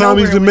length out of of time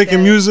he's nowhere been with making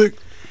that. music,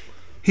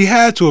 he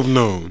had to have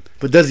known.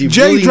 But does he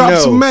Jay really dropped know?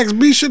 some Max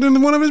B shit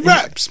in one of his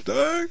raps,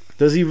 dog.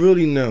 Does he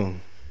really know?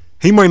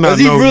 He might not Does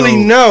he know.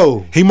 really though.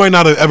 know? He might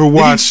not have ever Did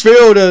watched he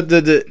feel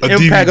the a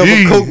impact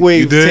DVD. of a Coke You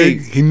Wave dig?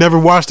 tape? He never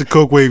watched the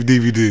Coke Wave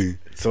DVD.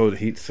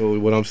 So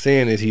what I'm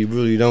saying is he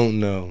really don't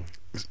know.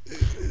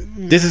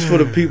 This is for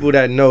the people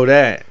that know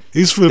that.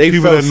 He's for the They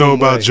people felt that know some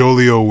about way.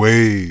 Jolio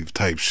Wave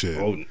type shit.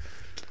 Oh,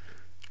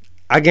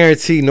 I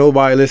guarantee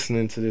nobody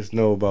listening to this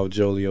know about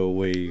Jolio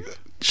Wave.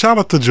 Shout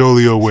out to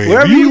Jolio Wave.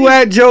 Wherever you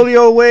at,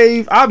 Jolio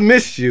Wave, I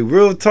missed you.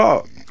 Real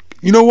talk.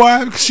 You know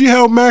why? Because she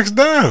held Max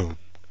down.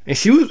 And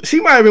she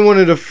might have been one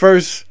of the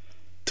first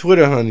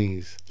Twitter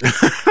honeys.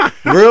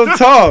 Real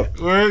talk.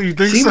 Well, you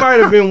think She so? might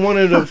have been one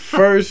of the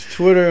first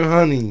Twitter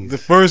honeys. The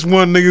first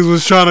one niggas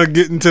was trying to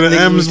get into the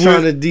Niggas was M's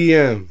trying with. to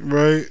DM.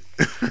 Right.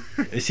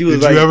 And she was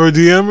Did like, you ever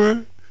DM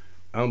her?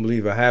 I don't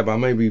believe I have. I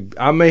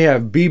may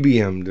have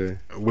BBM'd her,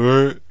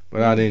 Word.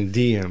 but I didn't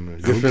DM her.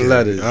 Different Okay.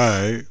 letters. All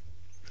right.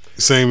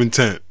 Same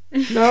intent.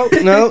 No,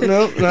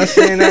 not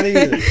saying that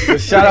either.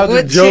 But shout out to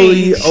What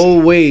Jolie changed? O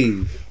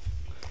Wave.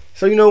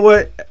 So you know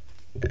what?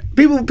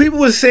 People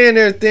were saying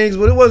their things,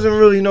 but it wasn't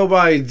really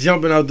nobody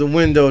jumping out the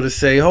window to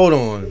say, "Hold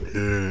on,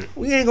 Yeah.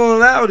 we ain't gonna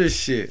allow this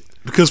shit."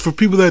 Because for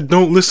people that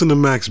don't listen to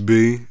Max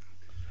B,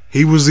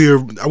 he was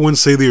I wouldn't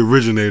say the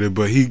originator,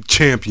 but he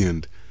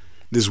championed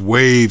this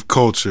wave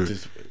culture.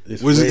 This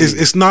It's, wave.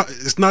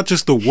 it's not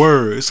just a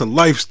word, it's a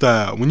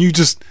lifestyle. When you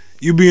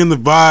be in the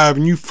vibe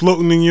and you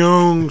floating in your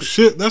own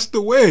shit, that's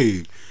the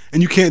wave.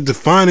 And you can't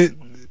define it.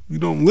 You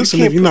don't listen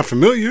can't if you're not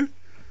familiar.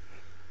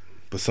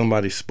 But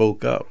somebody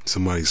spoke up.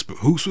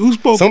 Who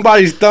spoke?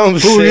 Somebody's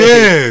thumbs Who said,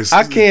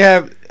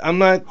 yes? I'm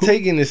not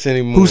taking this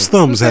anymore. Whose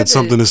thumbs Who had said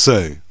something to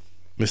say?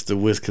 Mr.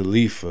 Wiz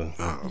Khalifa.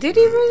 Did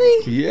he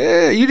really?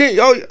 Yeah, you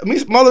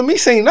didn't. Mother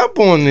Meese ain't up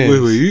on this.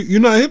 Wait,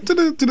 you're not hip to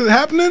the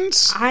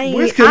happenings? I ain't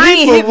Wiz hip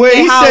Khalifa,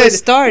 to how it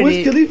started.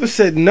 Wiz Khalifa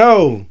said,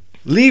 "No,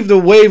 leave the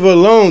wave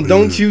alone.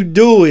 Don't you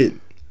do it.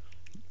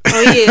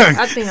 Oh yeah,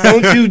 I think I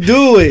Don't you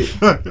do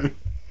it.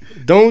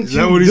 Don't Is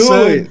that you what he do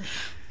said? it."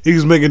 He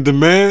was making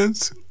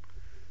demands.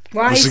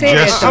 Why A he say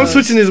that? suggestion. I'm though?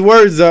 switching his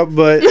words up,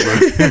 but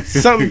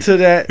something to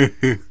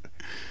that.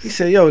 He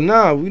said, "Yo,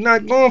 nah, we're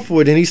not going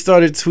for it." And he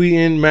started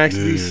tweeting Max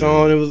B Yeah.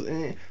 song. It was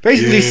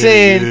basically Yeah,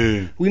 saying,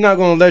 yeah. "We're not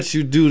gonna let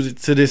you do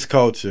to this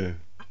culture.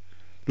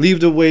 Leave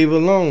the wave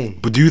alone."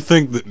 But do you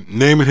think that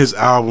naming his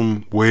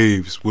album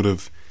Waves would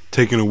have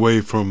taken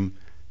away from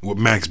what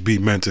Max B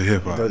meant to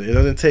hip hop? It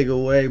doesn't take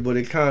away, but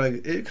it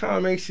kind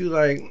of makes you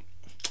like,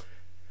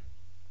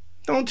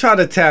 don't try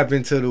to tap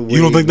into the wave.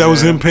 You don't think that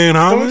was man. him paying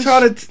Don't homage?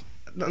 try to.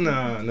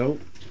 Nah, nope.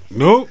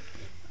 Nope.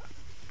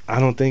 I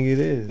don't think it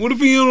is. What if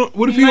he on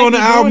might the be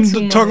album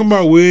doing too talking much.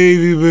 about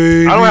wavy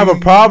baby? I don't have a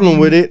problem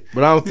with it,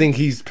 but I don't think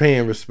he's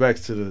paying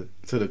respects to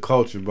the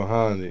culture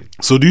behind it.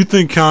 So do you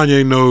think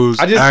Kanye knows?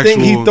 I just actual,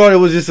 think he thought it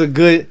was just a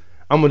good.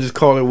 I'm gonna just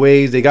call it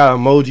waves. They got an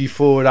emoji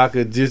for it. I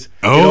could just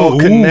it all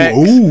connects.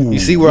 You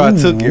see where I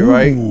took it,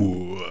 right?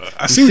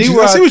 I see what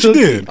where I you took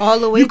did. all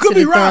the way You to could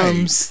the be right.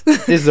 thumbs.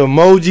 There's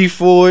emoji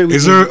for it. We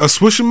Is can- there a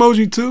swish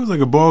emoji too? Like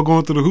a ball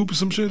going through the hoop or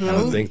some shit? I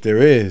don't think there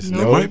is.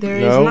 No, No, there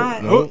is no,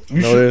 not. no, Oh,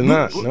 you no, should- there's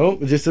not. Nope,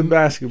 it's just a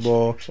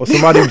basketball or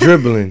somebody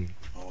dribbling.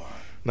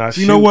 Not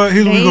You know what?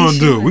 Here's what we're They gonna do.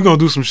 shooting. We're gonna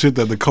do some shit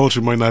that the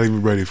culture might not even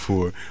be ready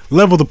for.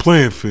 Level the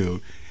playing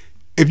field.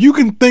 If you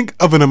can think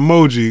of an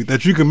emoji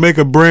that you can make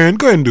a brand,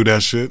 go ahead and do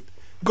that shit.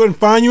 Go ahead and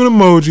find you an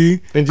emoji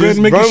And go ahead just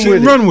and make your run shit with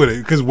and it. run with it.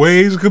 Because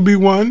waves could be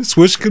one,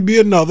 Switch could be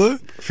another.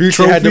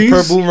 Future had the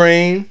Trophies. purple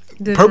rain.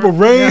 The- Purple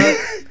Rain.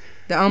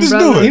 The Just do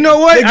umbrella. it. You know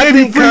what? They I gave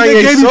you think free- they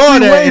Kanye gave you saw free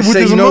that wave and with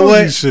said, this you know emoji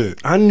what?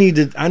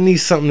 shit. I need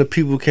something that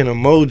people can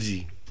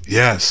emoji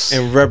Yes.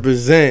 and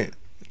represent.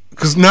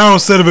 Because now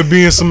instead of it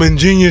being some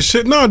ingenious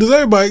shit, no, does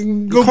everybody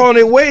Go go calling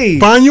it wave.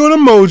 find you an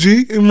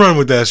emoji and run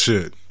with that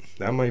shit?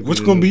 That might be What's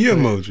the gonna new be your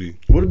thing. emoji?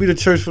 What'll be the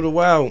church for the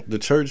wild? The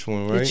church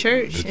one, right? The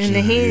church and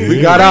the hand.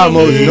 We got our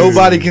emoji. Yeah.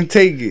 Nobody can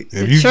take it. If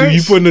The you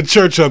church. putting the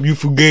church up, you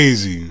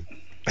fugazi.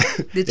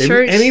 The If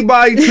church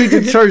anybody tweet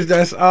the church,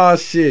 that's our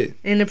shit.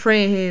 and the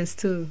praying hands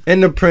too.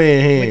 And the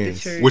praying With the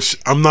hands. church. Which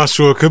I'm not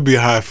sure it could be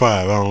a high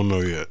five. I don't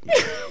know yet.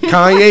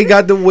 Kanye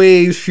got the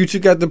waves. Future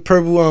got the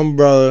purple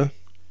umbrella.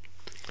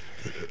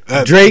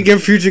 Drake and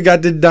Future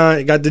got the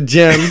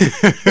gem.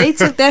 They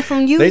took that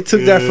from you. They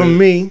took that from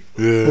me,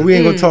 Yeah. but we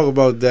ain't gonna talk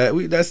about that.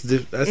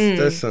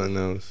 That's something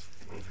else.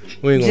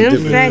 We ain't gonna Gem dip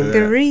into that.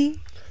 Factory.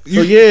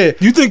 So yeah,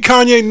 You think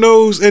Kanye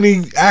knows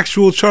any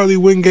actual Charlie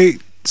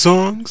Wingate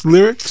songs,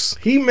 lyrics?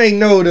 he may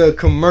know the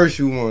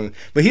commercial one,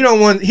 but he don't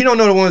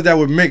know the ones that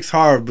were mixed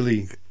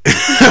horribly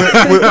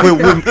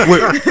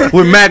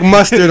with Mac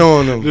Mustard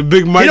on them. The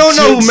Big Mike He don't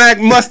know shits? who Mac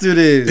Mustard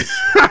is.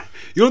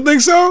 You don't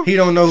think so? He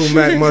don't know who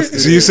Mac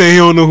Mustard So you is. saying he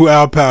don't know who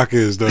Al Pac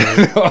is, though?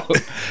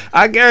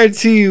 I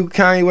guarantee you,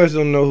 Kanye West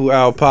don't know who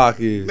Al Pac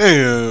is.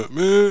 Damn,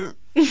 man.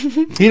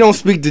 He don't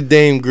speak to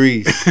Dame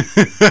Grease.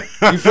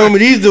 You feel me?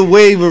 These the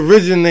wave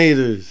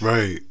originators.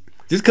 Right.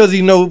 Just because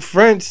he know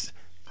French,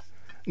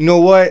 you know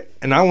what?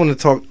 And I want to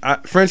talk.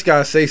 French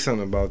gotta say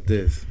something about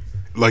this.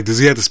 Like, does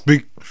he have to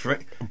speak?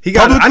 He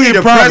got. I Publicly need and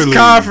a press privately.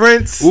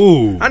 conference.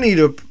 Ooh. I need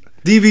a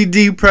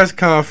DVD press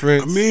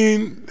conference I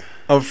mean,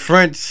 of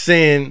French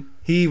saying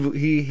he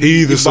he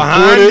either behind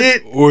supported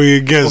it or he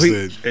against or he-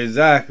 it.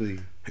 Exactly.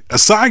 A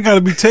side got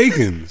to be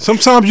taken.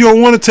 Sometimes you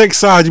don't want to take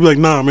sides. You be like,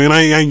 nah, man,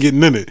 I ain't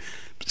getting in it.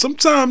 But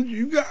sometimes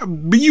you got to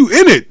be you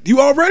in it. You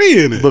already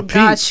in it. But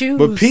God Pete, choose.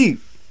 but Pete,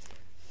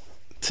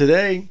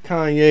 today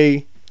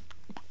Kanye,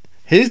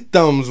 his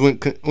thumbs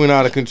went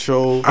out of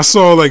control. I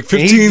saw like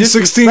 15,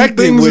 16 disrespected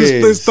things. Wiz.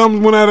 His thumbs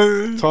went out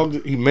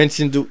of. He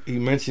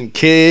mentioned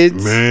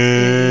kids.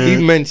 Man.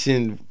 He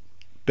mentioned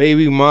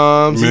baby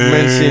moms. Man. He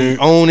mentioned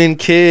owning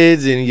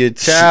kids and your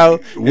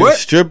child and What?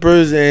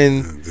 strippers,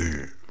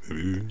 and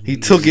he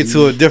took it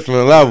to a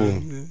different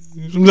level.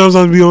 Sometimes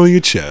I'll be on your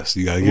chest.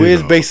 You got to get Wiz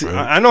it off, basically,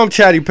 right? I know I'm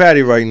chatty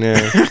patty right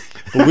now,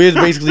 but Wiz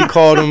basically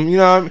called him. You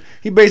know,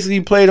 he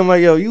basically played him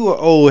like, "Yo, you an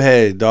old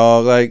head,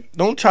 dog. Like,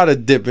 don't try to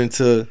dip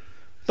into.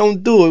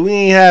 Don't do it. We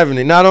ain't having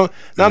it. Not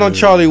on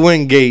Charlie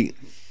Wingate.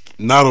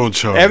 Not on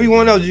Charlie.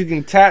 Everyone man. else, you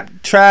can tap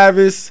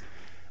Travis,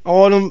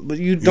 all them, but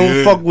you don't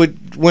Yeah. fuck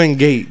with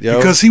Wingate, yo.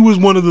 Because he was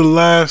one of the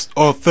last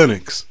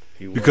authentics.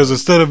 Because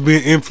instead of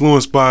being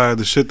influenced by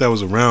the shit that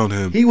was around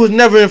him, he was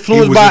never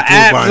influenced was by influenced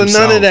by apps or none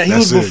himself. of that. He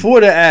was That's it.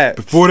 before the app.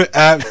 before the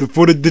apps,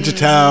 before the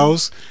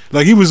digitals,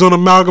 like he was on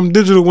Amalgam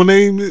Digital when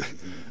they.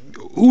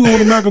 Who's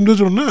on Amalgam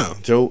Digital now?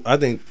 I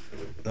think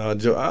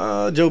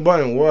Joe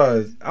Biden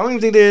was. I don't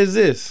even think they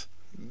exist.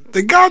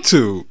 They got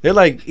to. They're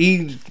like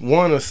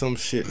E1 or some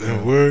shit.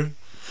 Yeah, word.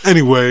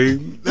 Anyway,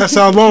 that's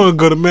how long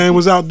ago the man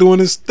was out doing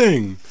his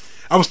thing.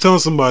 I was telling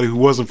somebody who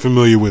wasn't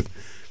familiar with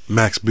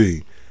Max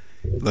B,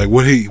 like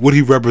what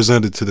he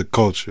represented to the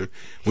culture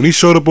when he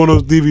showed up on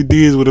those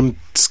DVDs with them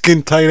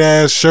skin tight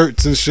ass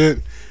shirts and shit,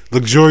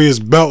 luxurious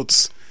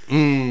belts,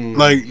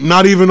 like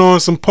not even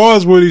on some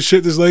pause worthy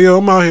shit. Just like, yo,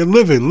 I'm out here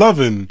living,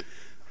 loving,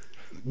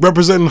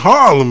 representing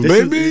Harlem,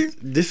 baby.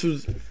 This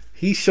was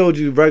he showed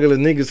you regular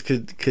niggas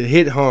could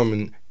hit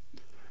harmony,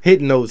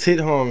 hit notes, hit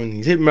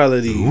harmonies, hit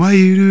melodies. Why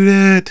you do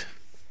that?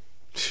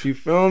 You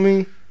feel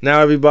me? Now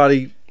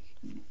everybody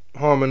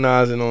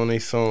harmonizing on their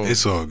songs.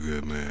 It's all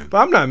good, man. But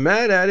I'm not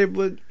mad at it,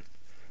 but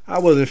I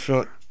wasn't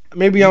feeling.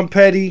 Maybe I'm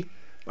petty.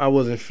 I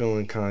wasn't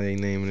feeling Kanye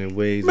naming it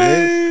ways.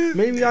 Man.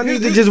 Maybe I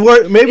need to just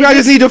work. Maybe I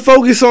just need to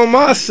focus on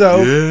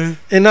myself Yeah.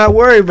 and not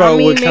worry about I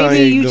mean, what Kanye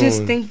maybe you doing.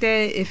 just think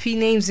that if he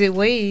names it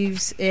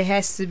waves, it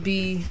has to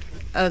be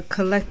a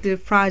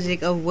collective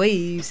project of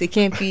waves. It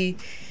can't be.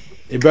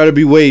 It better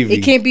be wavy.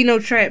 It can't be no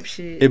trap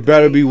shit. It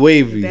better be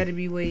wavy. It better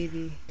be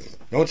wavy.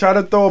 Don't try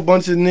to throw a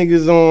bunch of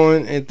niggas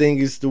on and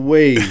think it's the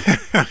wave.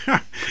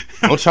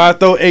 Don't try to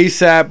throw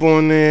ASAP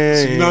on there.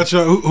 So you're and- not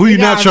who you It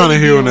not gotta trying to really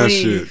hear be on a that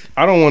wave. shit?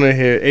 I don't want to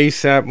hear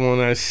ASAP on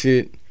that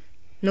shit.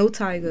 No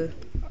Tiger.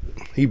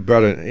 He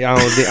better.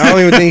 I don't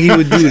even think he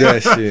would do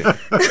that shit.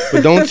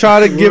 But don't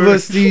try to give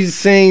us these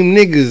same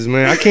niggas,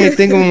 man. I can't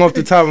think of them off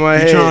the top of my You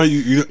head.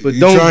 trying, But you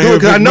don't trying to do hear it,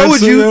 'cause I Big know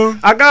what Benson, you. yo?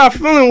 I got a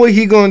feeling what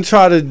he gonna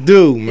try to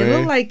do, It man.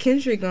 look like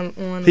Kendrick on.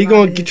 He a lot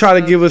gonna of his try to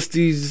stuff. give us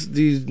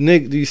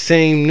these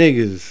same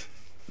niggas.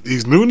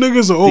 These new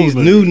niggas or old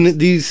niggas?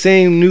 These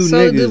same new So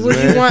niggas, would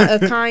man. you want a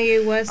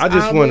Kanye West? I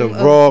just album want a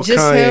of raw just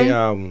Kanye him?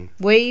 album.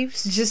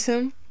 Waves, just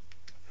him.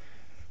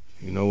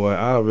 You know what?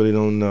 I really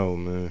don't know,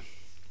 man.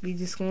 We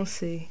just gonna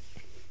see.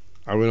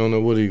 I really don't know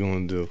what he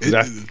gonna do.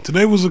 'Cause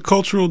Today was a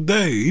cultural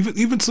day.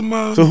 Even some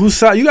so whose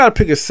side? You gotta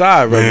pick a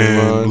side, man.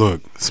 Reverend.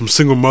 Look, some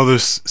single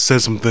mothers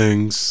said some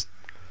things,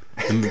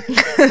 and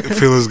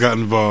feelings got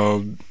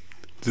involved.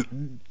 The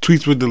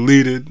tweets were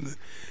deleted.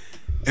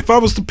 if I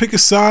was to pick a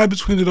side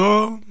between it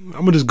all, I'm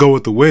gonna just go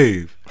with the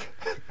wave.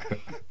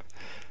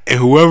 And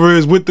whoever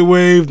is with the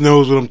wave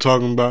knows what I'm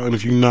talking about. And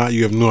if you're not,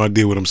 you have no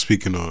idea what I'm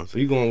speaking on. So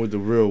you going with the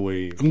real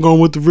wave? I'm going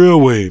with the real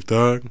wave,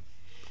 dog.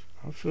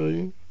 I feel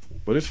you.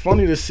 But it's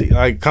funny to see,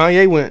 like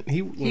Kanye went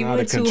out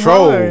of too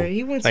control. hard.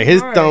 He went like too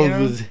his hard, thumbs yo.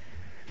 was.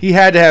 He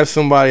had to have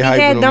somebody He hyping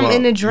had him them up.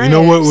 in the dress. You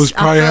know what was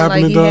probably I felt like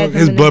happening, he dog? had them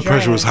His in the blood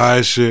pressure was dress. high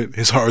as shit.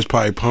 His heart was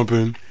probably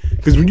pumping.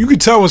 Because when you can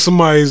tell when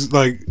somebody's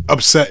like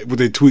upset with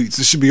their tweets,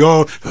 it should be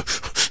all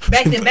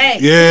Back to back.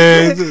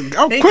 Yeah,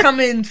 They come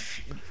in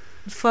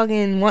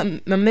fucking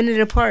a minute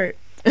apart.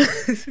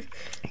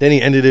 Then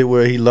he ended it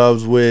where he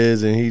loves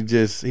Wiz, and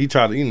he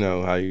tried to, you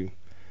know how you,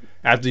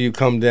 after you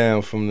come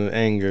down from the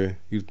anger,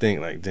 you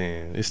think like,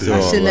 damn, it's still I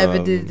all should never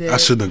love. did that. I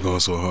shouldn't have gone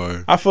so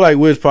hard. I feel like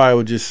Wiz probably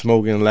was just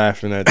smoking and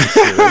laughing at this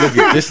shit. Look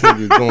at this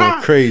nigga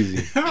going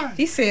crazy.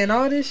 He's saying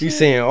all this shit. He's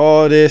saying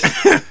all this.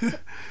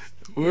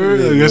 Word,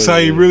 that's how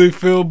you really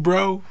feel,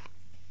 bro.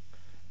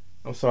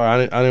 I'm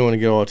sorry, I didn't want to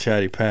get all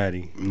chatty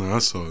patty No,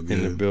 that's all in the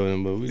good.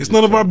 building, but It's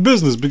none of our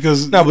business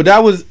because No, but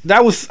that was.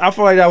 I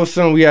feel like that was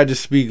something we had to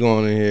speak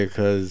on in here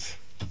because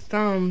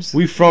Thumbs.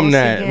 we from Once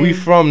that. again. We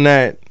from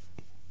that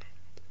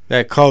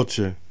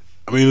culture.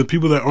 I mean, the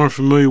people that aren't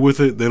familiar with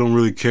it, they don't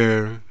really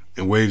care.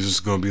 And Waves is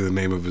going to be the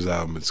name of his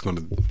album. It's going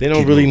to. They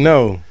don't really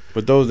know,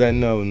 but those that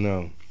know.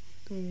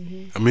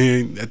 I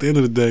mean, at the end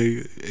of the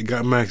day, it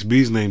got Max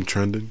B's name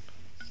trending.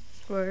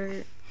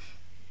 Word.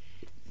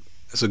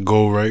 That's a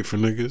goal, right, for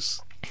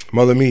niggas.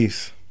 Mother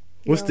Meese,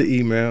 what's Yo. the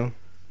email?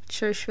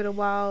 Church for the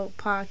Wild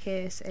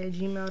podcast at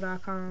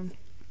gmail.com.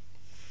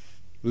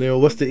 Lil,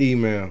 what's the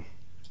email?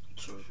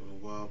 Church for the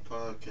Wild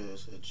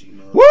Podcast at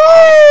Gmail.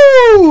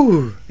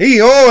 Woo!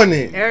 He on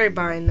it.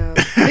 Everybody knows.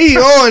 He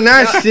on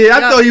that shit.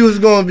 I thought you was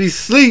gonna be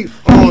sleep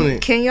on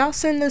it. Can y'all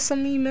send us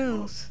some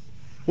emails?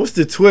 What's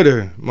the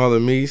Twitter, Mother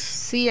Meese?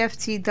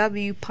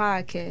 CFTW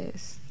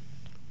podcast.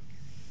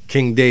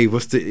 King Dave,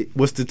 what's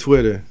the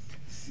Twitter?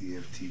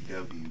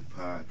 CFTW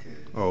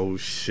Podcast. Oh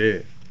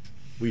shit,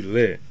 we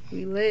lit.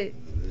 We lit.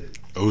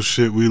 Oh,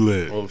 shit, we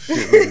lit. Oh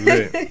shit, we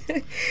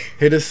lit.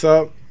 Hit us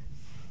up,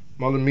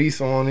 Mother Meese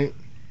on it.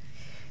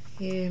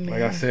 Yeah, man.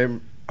 Like I said,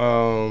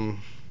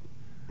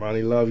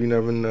 Ronnie Love, you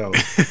never know.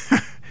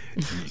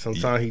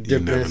 Sometimes he You dip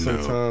in, never know.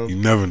 sometimes. You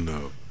never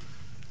know.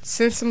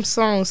 Send some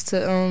songs to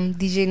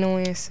DJ No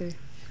Answer.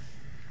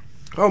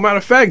 Oh, matter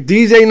of fact,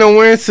 DJ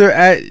No Answer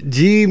at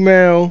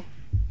gmail.com,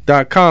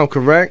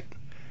 correct?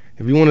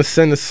 If you want to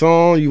send a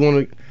song, you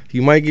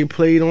might get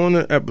played on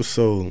the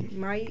episode.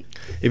 Might.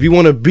 If you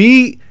want to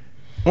be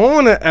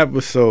on the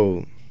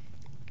episode,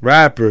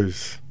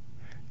 rappers,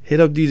 hit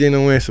up DJ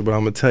No Answer. But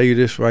I'm gonna tell you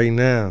this right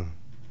now: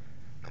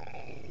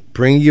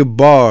 bring your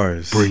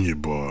bars. Bring your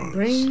bars.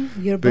 Bring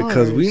your bars.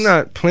 Because we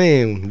not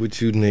playing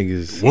with you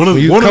niggas. One of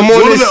When you one of come one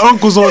on of this- the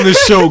uncles on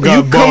this show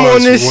got you come bars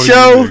on this for one of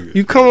show. you niggas.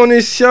 You come on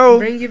this show.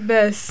 Bring your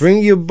best.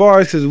 Bring your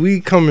bars, because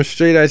we coming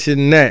straight at your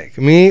neck.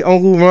 Me,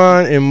 Uncle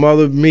Ron, and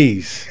Mother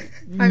Meese.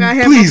 I gotta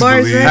have Please my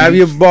bars believe. ready. Have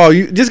your ball.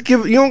 You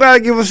don't gotta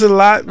give us a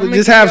lot, but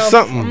just have I'm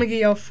something. gonna give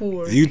y'all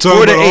 4. You talking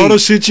 4 to about all 8. the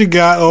shit you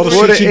got, all the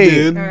 4 shit to you 8.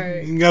 did.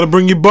 Alright. You got to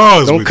bring your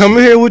bars. Don't with come you.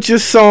 in here with your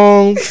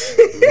songs.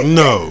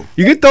 No.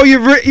 You can throw your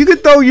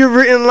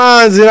written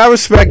lines in. I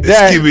respect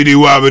that. Skibbity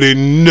wobbity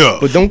no.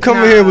 But don't come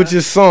in here with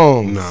your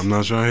songs. No, I'm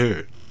not trying to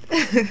hear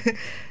it.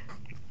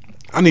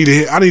 I need to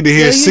hear Yo,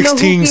 you know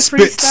 16 who can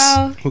spits.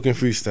 freestyle? Who can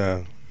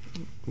freestyle?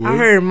 I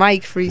heard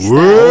Mike freestyle.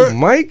 Word. Oh,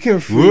 Mike can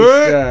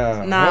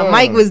freestyle. Nah, Huh.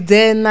 Mike was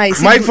dead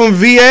nice. Mike from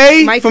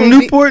VA, Mike from from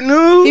Newport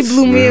News. He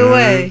blew me Man.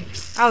 away.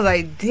 I was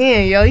like,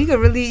 damn, yo, you can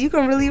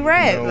really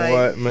rap. You know like,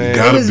 what, man? You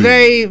gotta it was be.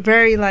 very,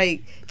 very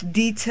like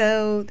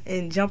detailed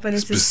and jumping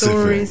into Specific,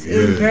 stories. It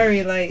was yeah.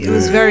 very like, it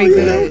was very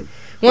good.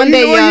 Well, One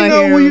day y'all hear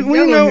him. when Y'all you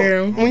gonna know hear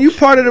him. when you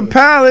part of the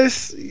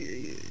palace,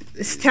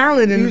 It's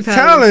talent in you the palace.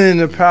 talent in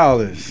the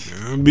palace.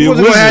 Be You a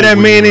wasn't gonna have wizard that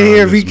when man you in here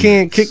around if he this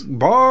can't mess. kick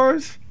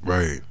bars,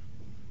 Right.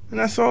 and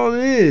that's all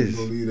it is.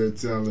 We're gonna leave that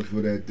talent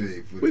for that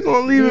day. We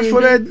gonna leave it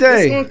for that It's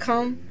day. gonna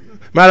come.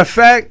 Matter of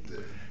fact,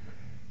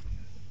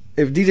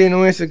 if DJ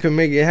No Answer could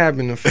make it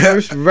happen, the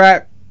first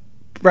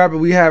rapper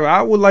we have,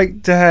 I would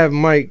like to have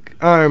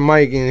Iron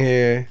Mike in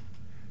here,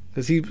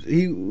 cause we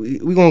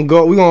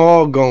gonna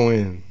all go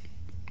in.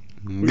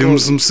 Give him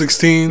some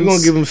 16s. We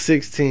gonna give him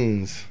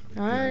 16s.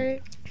 All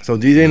right. So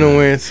DJ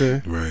No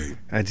Answer Right.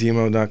 at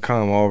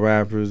gmail.com. All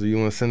rappers, you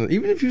want to send them,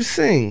 even if you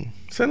sing,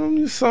 send them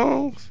your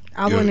songs.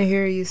 I Yeah. want to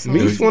hear you sing. Me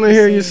just want to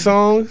hear your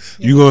songs.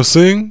 You gonna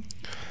sing?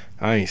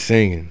 I ain't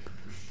singing.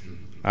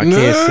 I Nah.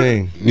 can't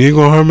sing. You ain't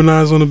gonna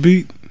harmonize on the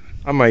beat?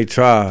 I might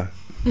try.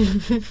 I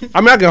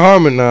mean, I can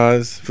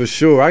harmonize for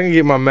sure. I can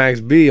get my Max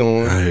B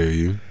on. I hear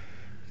you.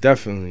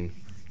 Definitely.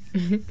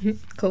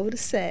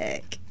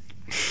 Cul-de-sac.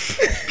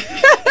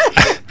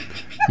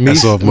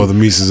 That's off Mother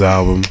Mises'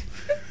 album.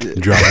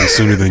 Dropping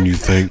sooner than you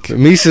think.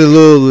 Misa's a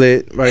little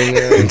lit right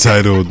now.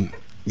 Entitled,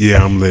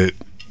 Yeah, I'm Lit.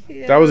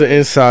 That was an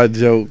inside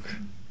joke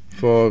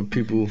for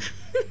people.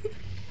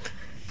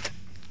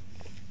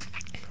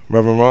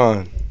 Reverend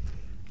Ron.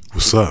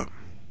 What's up?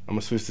 I'm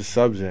gonna switch the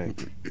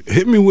subject.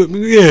 Hit me with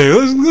yeah.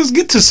 Let's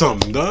get to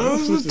something, dog.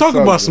 Let's talk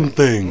about some Let's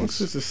things,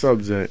 switch the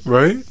subject.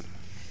 right?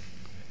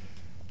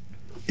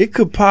 It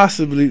could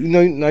possibly,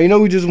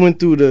 we just went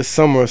through the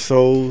Summer of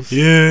Souls.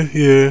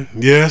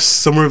 Yes.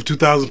 Summer of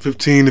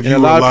 2015. If And you a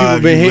were lot of alive,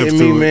 people been you lived hitting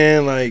me, through it.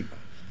 man. Like,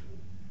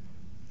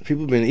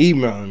 people been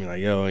emailing me, like,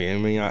 yo, I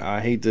mean,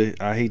 I hate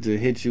to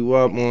hit you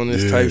up on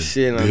this type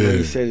shit. And I know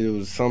you said it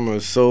was Summer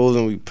of Souls,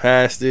 and we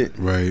passed it.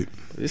 Right.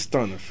 It's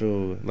starting to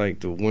feel like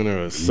the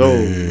Winter of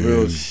Souls, Man.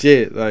 real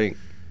shit. Like,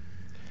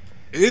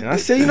 and I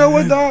said, you know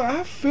what, dog?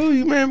 I feel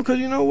you, man, because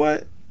you know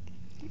what?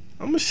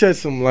 I'm gonna shed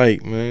some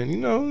light, man. You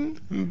know.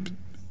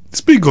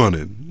 Speak on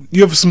it.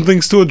 You have some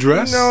things to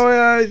address?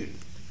 I've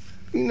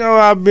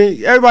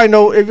been. Everybody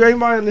know. If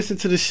everybody listen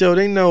to the show,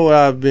 they know what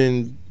I've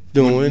been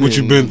doing. What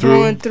you've been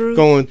through?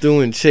 Going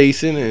through. And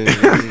chasing and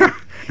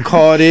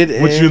caught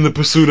it. What and, you in the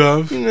pursuit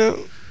of? You know.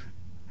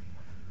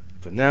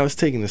 But now it's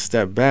taking a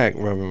step back,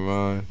 Reverend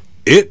Ron.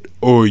 It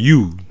or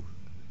you?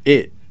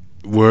 It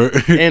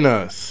Word. and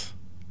us.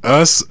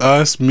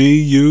 Us, me,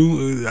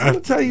 you. I'm gonna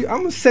tell you. I'm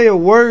gonna say a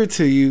word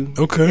to you.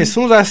 Okay. As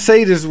soon as I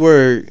say this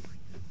word,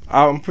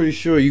 I'm pretty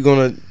sure you're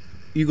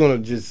gonna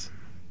just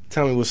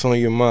tell me what's on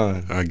your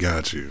mind. I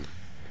got you.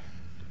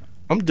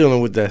 I'm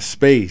dealing with that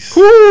space.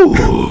 Woo.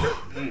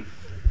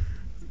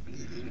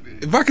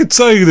 If I could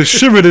tell you the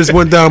shiver that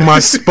went down my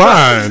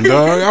spine,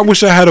 dog. I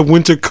wish I had a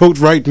winter coat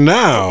right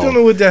now.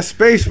 Dealing with that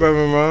space,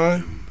 Reverend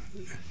Ron.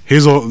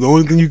 Here's the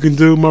only thing you can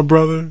do, my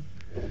brother,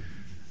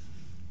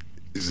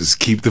 is just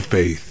keep the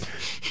faith.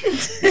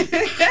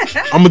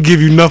 I'm gonna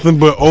give you nothing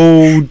but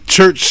old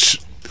church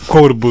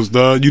quotables,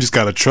 dog. You just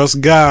gotta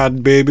trust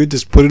God, baby.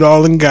 Just put it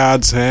all in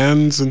God's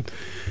hands, and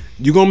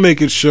you gonna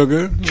make it,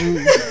 sugar.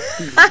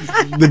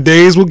 The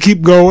days will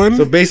keep going.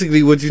 So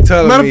basically, what you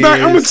telling Matter me of fact,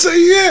 is, I'm gonna say,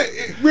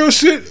 yeah, real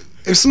shit.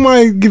 If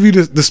somebody give you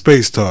the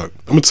space talk,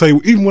 I'm gonna tell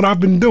you even what I've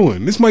been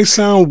doing. This might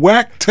sound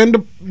whack, tender,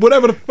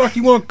 whatever the fuck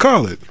you want to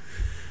call it,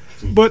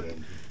 but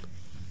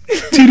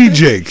TD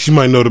Jakes, you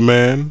might know the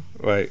man,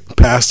 right?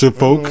 pastor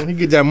folk. He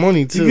get that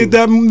money too. You get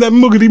that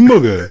muggity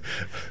mugger.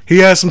 He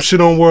had some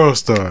shit on World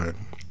Star.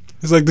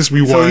 It's like this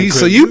rewind.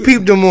 So you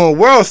peeped him on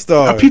World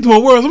Star. I peeped him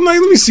on World. I'm like,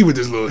 let me see what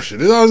this little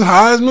shit is. I was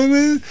high as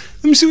man.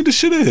 Let me see what this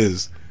shit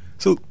is.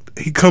 So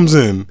he comes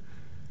in.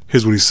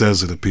 Here's what he says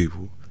to the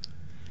people: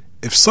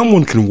 if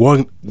someone can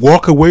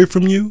walk away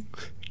from you,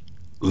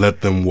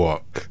 let them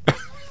walk.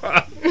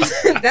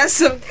 That's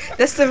the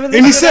really.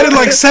 And he said it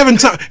like 7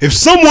 times. If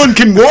someone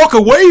can walk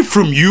away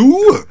from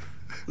you,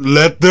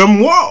 let them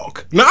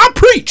walk. Now I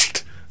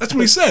preached. That's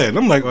what he said.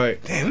 I'm like, Right.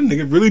 damn, that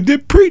nigga really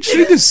did preach.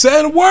 He just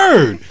said a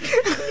word.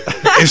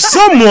 If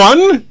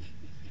someone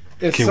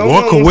If can someone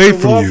walk wants away to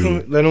from walk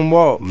you, let him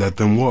walk. let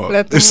them walk.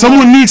 Let them If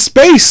someone needs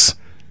space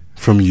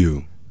from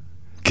you,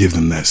 give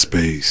them that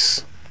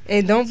space.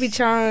 And don't be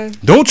trying.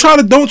 Don't try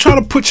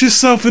to put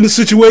yourself in a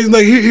situation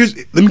like here's.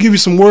 Let me give you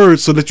some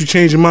words so that you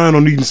change your mind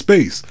on needing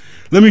space.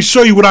 Let me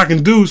show you what I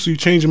can do so you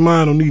change your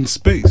mind on needing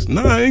space.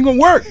 Nah, it ain't gonna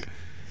work.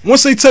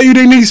 Once they tell you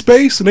they need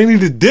space and they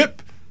need to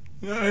dip,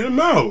 I'm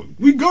out.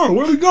 We gone.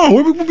 Where we going?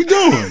 What we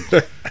doing?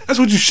 That's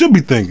what you should be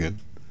thinking.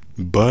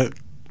 But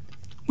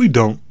we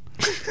don't.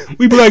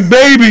 We be like,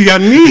 baby, I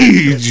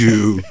need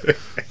you.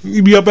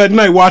 You be up at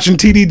night watching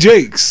TD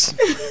Jakes.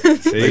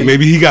 Like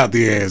maybe he got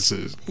the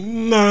answers.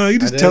 Nah, he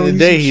just At the end telling of you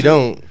the day, some he shit.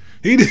 don't.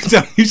 He just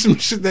telling you some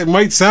shit that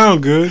might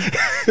sound good.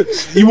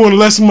 You want to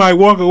let somebody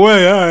walk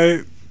away, all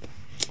right.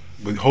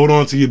 But hold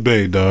on to your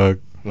bae, dog.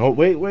 No,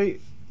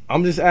 wait.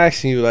 I'm just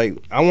asking you. Like,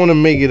 I want to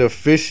make it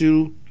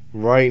official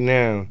right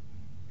now.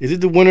 Is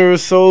it the Winter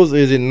of Souls or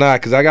is it not?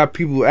 Because I got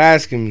people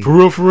asking me. For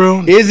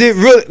real? Is it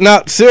really?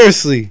 No,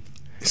 seriously.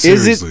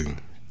 Seriously.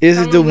 Is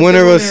it the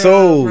Winter of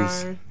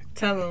Souls?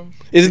 Tell him.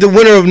 Is it the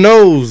Winter of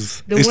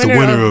Nose? It's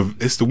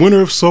the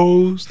winter of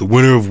souls, the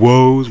winter of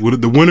woes,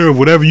 the winter of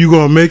whatever you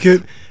gonna make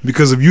it.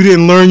 Because if you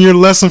didn't learn your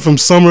lesson from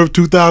summer of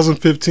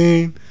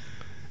 2015,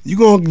 you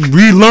gonna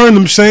relearn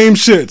them same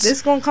shits.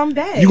 This gonna come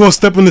back. You gonna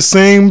step in the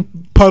same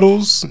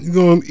puddles. You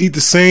gonna eat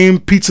the same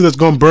pizza that's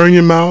gonna burn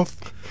your mouth.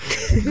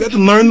 You got to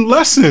learn the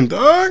lesson,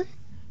 dog.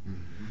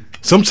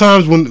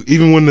 Sometimes when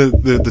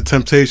the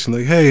temptation,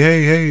 like,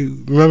 hey,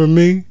 remember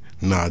me?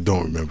 Nah, I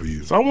don't remember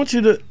you. So I want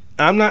you to.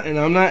 I'm not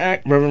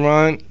Reverend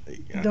Ron.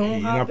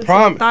 Don't hop into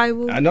promise. the thigh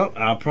wheel.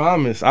 I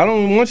promise. I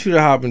don't want you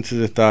to hop into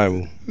the thigh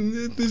wheel.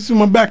 This is in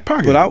my back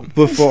pocket.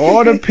 But for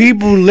all the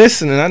people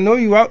listening, I know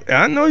you out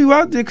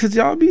there because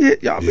y'all be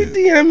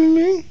DMing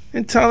me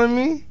and telling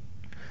me.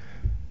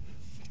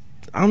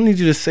 I need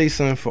you to say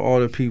something for all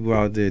the people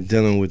out there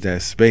dealing with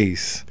that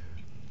space.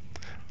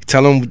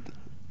 Tell them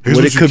Here's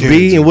what what it you could can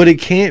be do. and what it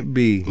can't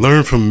be.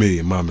 Learn from me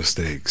and my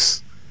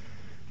mistakes.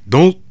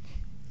 Don't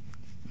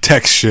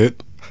text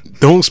shit.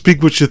 Don't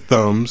speak with your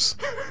thumbs.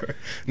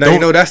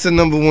 Now, that's the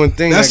number one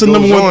thing. That's that the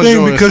number goes one on thing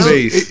during because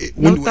space.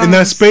 in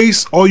that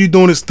space, all you're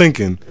doing is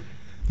thinking.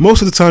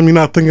 Most of the time, you're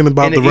not thinking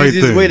about And the right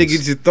easiest things. way to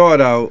get your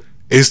thought out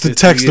is to is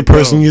to text the get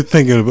person down. you're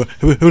thinking about.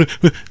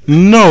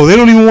 No, they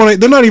don't even want to.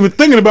 They're not even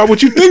thinking about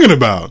what you're thinking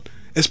about.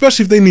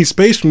 especially if they need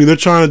space from you, they're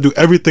trying to do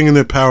everything in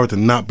their power to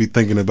not be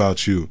thinking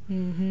about you.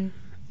 Mm-hmm.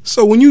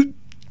 So when you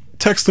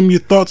text them your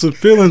thoughts and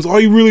feelings, all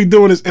you really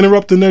doing is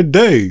interrupting their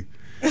day.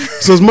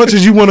 So as much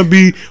as you want to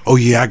be, oh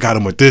yeah, I got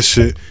him with this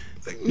shit.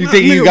 You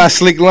think you got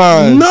slick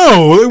lines?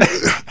 No.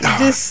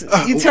 Just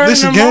you turn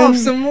this them again? off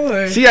some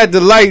more. She at the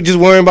light, just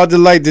worrying about the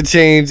light to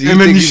change. And then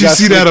think you should got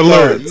see that slick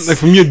alert, thoughts. like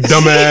from your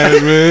dumb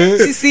ass, man.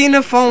 She seen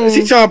the phone.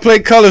 She trying to play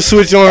color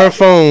switch on her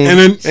phone, And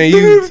then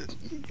you.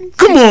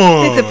 come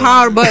on. hit the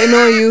power button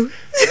on you.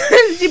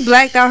 She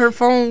blacked out her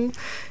phone.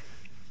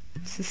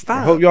 She I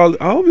stopped.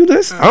 hope you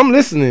listen. I'm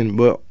listening,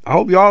 but I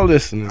hope y'all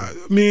listening. I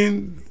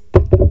mean,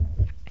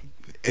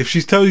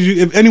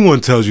 if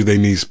anyone tells you they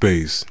need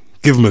space,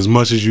 give them as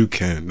much as you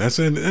can. That's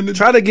it. And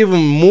Try to give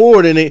them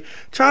more than they.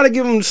 Try to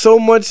give them so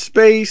much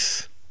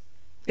space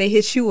They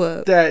hit you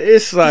up. that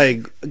it's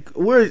like,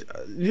 where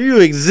you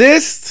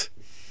exist,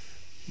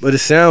 but it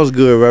sounds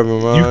good,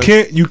 Reverend Ron.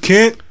 you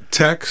can't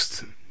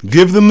text.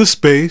 Give them the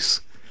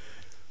space,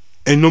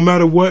 and no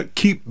matter what,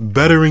 keep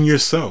bettering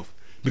yourself.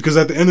 Because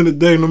at the end of the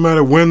day, no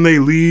matter when they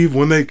leave,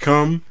 when they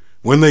come,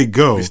 when they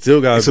go, You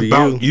still gotta it's be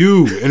about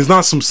you. And it's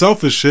not some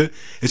selfish shit.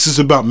 It's just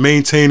about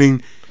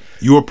maintaining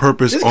your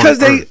purpose Just on because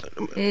they,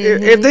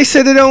 earth. if they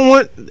say they don't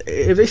want,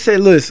 if they say,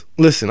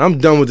 listen, I'm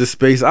done with the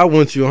space. I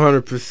want you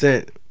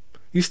 100%.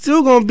 You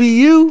still gonna be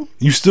you.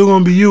 You still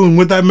gonna be you, and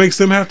what that makes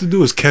them have to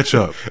do is catch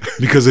up.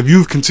 Because if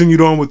you've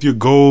continued on with your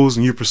goals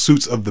and your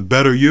pursuits of the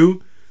better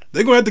you,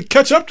 they're gonna have to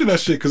catch up to that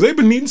shit because they've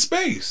been needing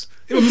space.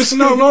 They've been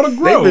missing out on all the They've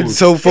growth. been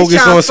so They focused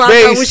tryna on find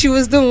out what space. she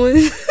was doing.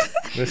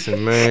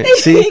 Listen, man. They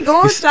See,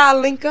 gonna try to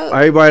link up.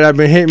 everybody that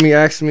been hitting me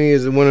asked me,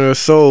 is it winner of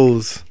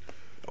souls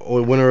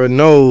or winner of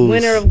nose?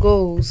 Winner of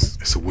goals.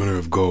 It's a winner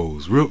of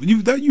goals.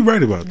 You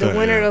right about The that.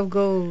 winner yeah. of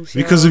goals.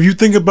 Because if you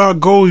think about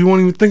goals, you won't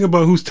even think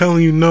about who's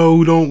telling you no,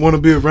 who don't want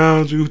to be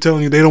around you, who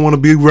telling you they don't want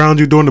to be around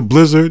you during the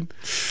blizzard.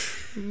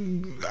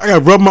 I gotta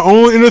rub my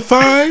own inner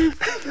thigh.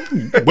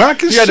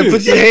 Whack as You got to shit.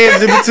 put your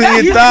hands in between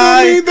You your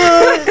feel me, thighs.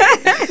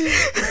 dog?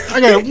 I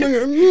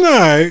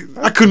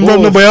got I couldn't rub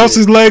nobody Bullshit.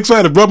 else's legs, so I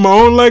had to rub my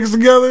own legs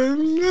together.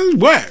 That's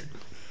whack.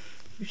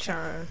 You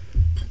trying,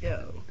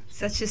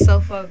 set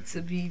yourself up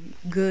to be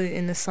good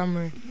in the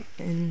summer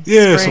and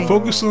Yeah, spring. so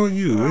focus on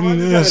you. I'm And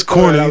just that's trying to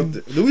throw it corny. out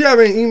there. Do we have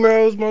any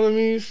emails, Mother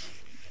Mies?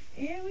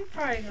 Yeah, we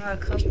probably got a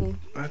couple.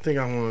 I think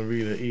I want to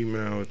read an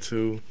email or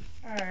two.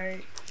 All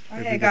right. I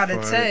If had you got can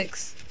a find it.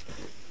 text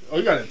Oh,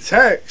 you got a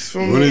text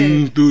from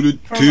Running through the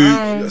from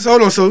teeth. So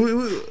hold on,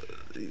 so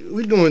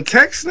we doing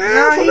text now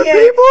Nah, for he the had-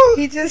 people?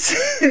 He just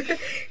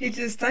he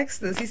just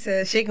texted us. He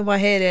said, shaking my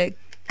head at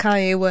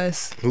Kanye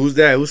West, Who's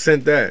that? Who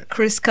sent that?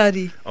 Chris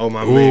Cuddy. Oh,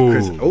 my man,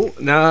 Chris. Ooh. Oh,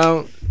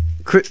 now,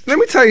 Chris, let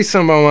me tell you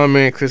something about my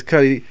man, Chris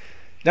Cuddy.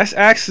 That's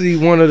actually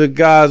one of the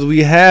guys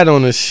we had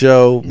on the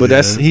show, but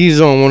Yeah. he's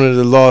on one of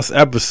the lost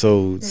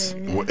episodes.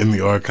 In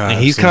the archive.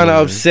 And he's kind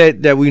of somewhere.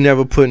 upset that we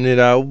never putting it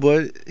out,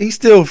 but he's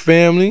still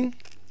family.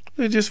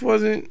 It just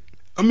wasn't.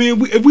 I mean,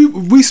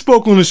 we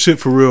spoke on this shit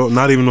for real,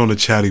 not even on the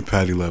chatty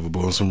patty level,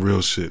 but on some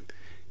real shit.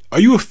 Are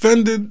you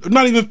offended?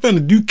 Not even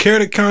offended. Do you care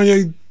that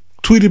Kanye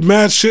tweeted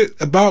mad shit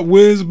about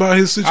Wiz, about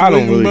his situation? I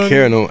don't really buddy?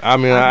 care. No, I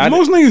mean,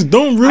 Most niggas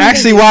don't really.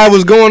 actually, while it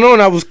was going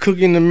on, I was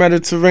cooking the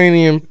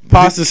Mediterranean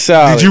pasta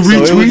salad. did you so it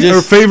was retweet or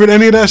just- favorite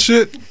any of that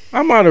shit?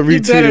 I might have You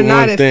better retweeted not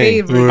one have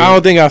thing. favored. I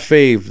don't think I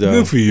faved though.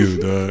 Good for you,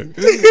 dog.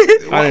 I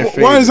didn't Why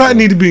favorite, does that though.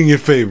 need to be in your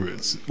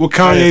favorites? What I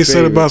Kanye didn't said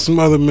favorite. about some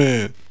other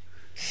man.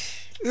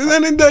 At the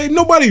end of the day,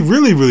 nobody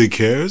really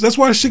cares. That's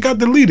why shit got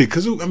deleted.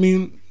 Because, I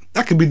mean,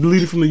 that could be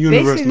deleted from the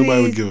universe.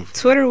 Nobody would give.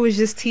 Twitter was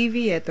just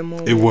TV at the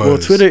moment. It was. Well,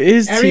 Twitter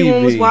is Everyone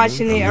TV. was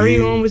watching it. I mean,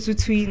 Everyone was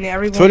retweeting it.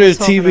 Everyone Twitter was is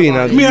talking TV. Now,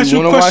 about do Let me you ask you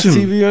a want to watch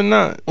question. TV or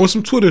not? On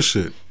some Twitter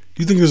shit.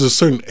 Do you think there's a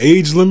certain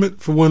age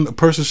limit for when a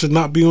person should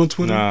not be on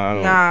Twitter? Nah, I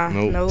don't. Nah,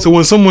 Nope. no. So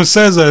when someone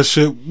says that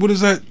shit, what does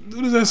that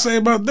say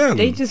about them?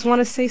 They just want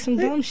to say some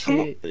dumb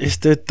shit. It's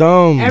the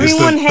thumbs. It's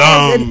Everyone the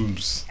has a-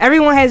 thumbs.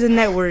 Everyone has a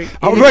network.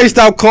 I'm ready to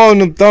stop calling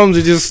them thumbs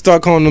and just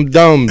start calling them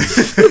dumbs.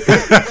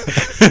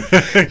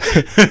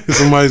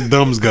 Somebody's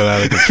thumbs got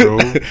out of control.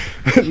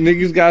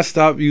 Niggas gotta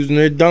stop using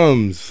their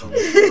dumbs.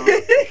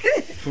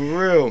 For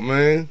real,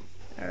 man.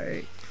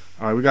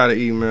 Alright, we got an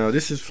email.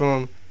 This is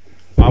from.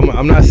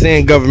 I'm not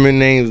saying government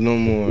names no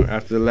more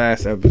after the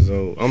last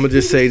episode. I'm gonna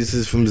just say this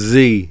is from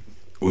Z.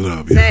 What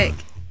up, Zach.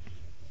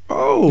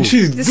 Oh,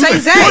 She's Just say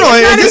Zach. hold on,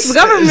 It's not is his this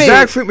government.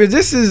 Zach Freeman?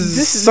 This is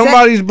This is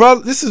somebody's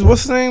brother. This is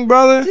what's his name,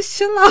 brother? Just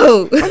chill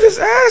out. I'm just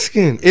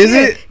asking. Is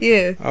it?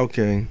 Yeah.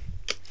 Okay.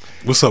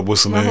 What's up?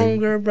 What's the My name?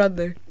 homegirl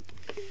brother.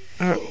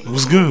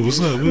 What's good? What's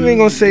up? We ain't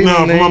gonna say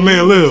Nah, no for my name.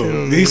 man Lil.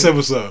 Mm. He said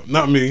what's up.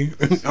 Not me.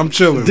 I'm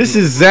chilling. This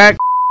is Zach,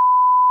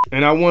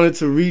 and I wanted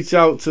to reach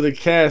out to the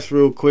cast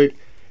real quick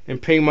and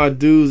pay my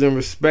dues and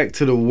respect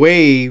to the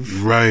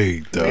wave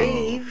right,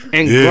 dog.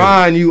 and Yeah.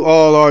 grind you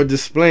all are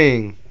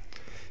displaying.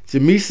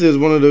 Jamisa is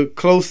one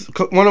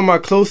of my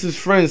closest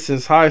friends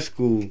since high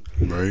school,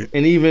 Right.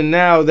 and even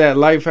now that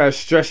life has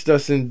stretched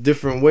us in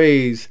different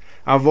ways,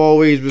 I've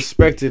always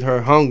respected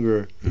her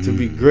hunger to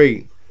be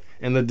great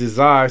and the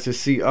desire to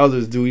see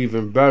others do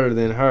even better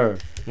than her.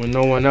 when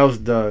no one else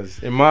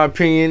does. In my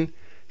opinion,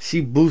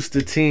 she boosts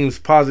the team's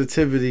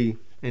positivity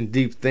and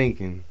deep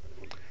thinking.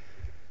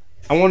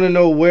 I want to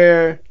know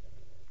where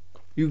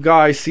you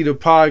guys see the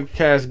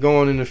podcast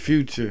going in the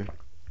future.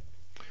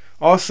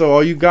 Also,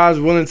 are you guys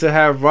willing to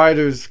have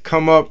writers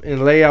come up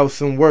and lay out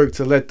some work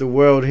to let the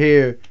world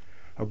hear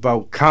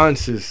about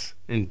conscious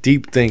and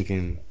deep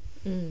thinking?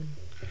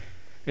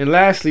 And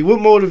lastly, what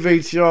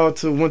motivates y'all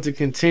to want to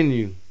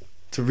continue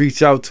to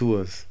reach out to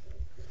us?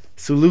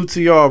 Salute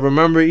to y'all.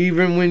 Remember,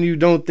 even when you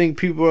don't think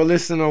people are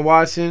listening or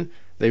watching,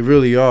 they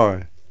really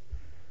are.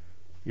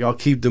 Y'all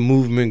keep the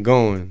movement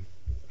going.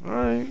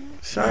 Alright.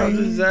 Shout out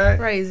to Zach.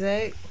 Right,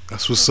 Zach.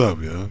 That's what's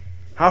up, yo.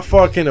 How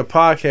far can a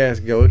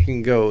podcast go? It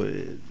can go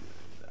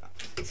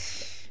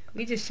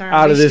We just trying to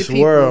out of reach this the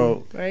people,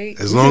 world. right?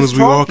 As We're long just as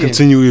we all talking.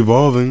 continue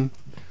evolving,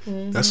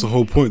 that's the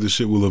whole point. The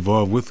shit will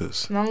evolve with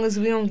us. As long as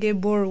we don't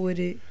get bored with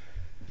it.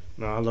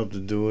 No, I love to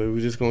do it. We're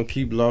just gonna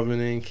keep loving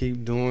it and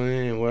keep doing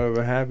it, and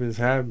whatever happens,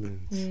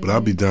 happens. But I'll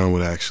be down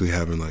with actually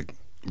having like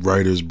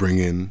writers bring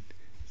in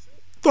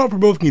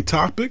thought-provoking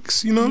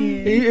topics. You know,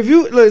 If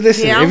you look,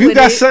 listen, Yeah, I'm if you with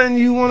got it. something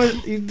you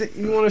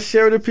wanna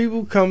share with the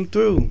people, come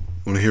through.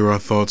 want to hear our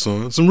thoughts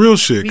on some real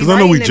shit because We I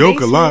know right we in the joke a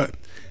basement. lot.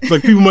 It's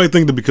like people might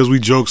think that because we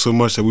joke so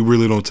much that we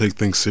really don't take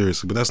things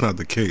seriously, but that's not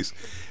the case.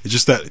 It's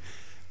just that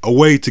a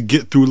way to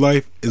get through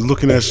life is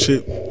looking at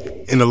shit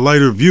in a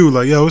lighter view.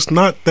 Like, yo, it's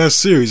not that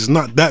serious. It's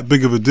not that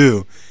big of a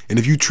deal. And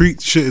if you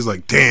treat shit as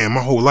like, damn,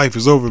 my whole life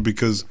is over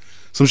because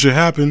some shit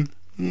happened,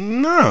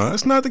 no,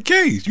 that's not the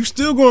case. You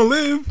still gonna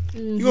live.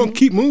 You gonna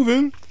keep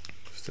moving.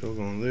 Still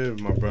gonna live,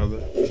 my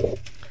brother.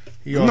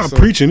 He I'm also, not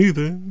preaching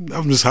either.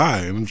 I'm just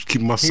high. I'm just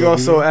keeping myself. He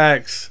also you know?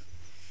 asks,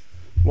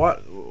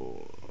 what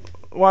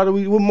what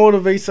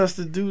motivates us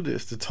to do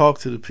this? To talk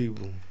to the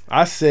people.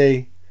 I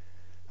say,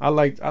 I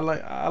like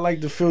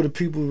to feel the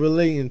people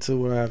relating to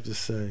what I have to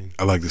say.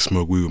 I like to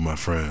smoke weed with my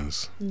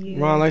friends. Yeah,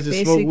 Ron likes to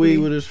smoke basically. weed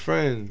with his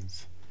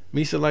friends.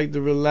 Misha like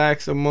to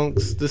relax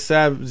amongst the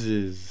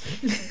savages.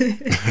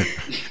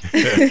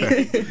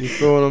 You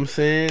feel what I'm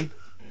saying?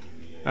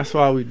 That's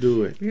why we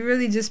do it. We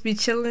really just be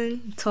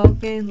chilling,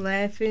 talking,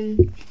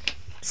 laughing,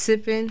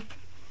 sipping,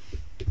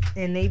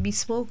 and they be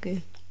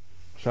smoking.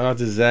 Shout out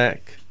to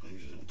Zach.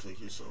 Take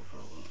yourself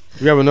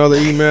out. We have another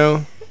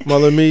email,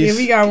 Mother Mies. Yeah,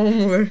 we got one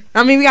more.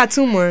 I mean, we got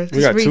two more.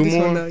 Just got read two this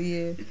more? one though.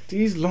 Yeah.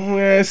 These long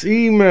ass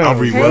emails. I'll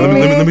read Hey, one.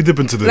 man. Let me dip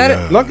into the. Let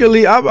it-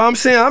 Luckily, I'm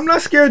saying I'm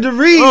not scared to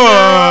read. Oh.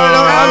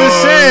 I'm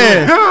just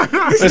saying.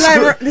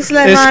 This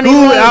let In Ronnie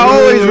school,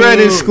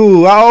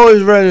 know. I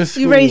always read in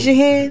school. You raise your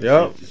hand.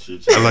 Yep.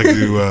 I'd like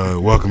to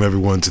welcome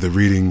everyone to the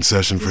reading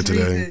session for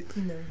today.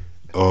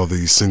 All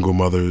the single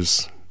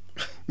mothers.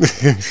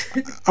 I'm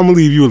gonna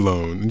leave you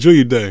alone. Enjoy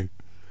your day.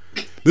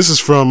 This is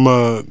from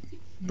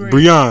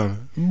Brianna.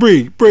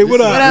 Bree, what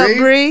What up? up,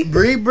 Bree?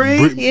 Bree.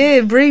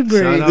 Yeah, Bree.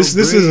 Shout out. This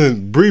Bree.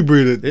 isn't Bree.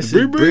 This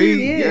Bree is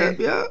Bree. Yeah.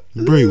 Yeah.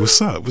 Bree, what's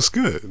up? What's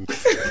good?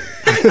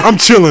 I'm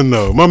chilling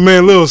though. My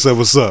man Lil said,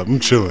 "What's up?" I'm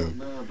chilling.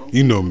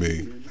 You know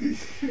me.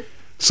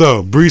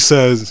 So Bree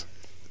says,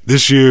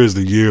 "This year is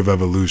the year of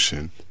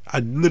evolution." I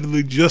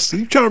literally just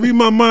you trying to read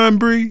my mind,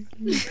 Bree?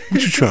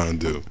 What you trying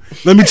to do?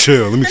 Let me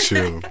chill.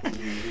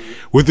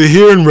 With the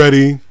here and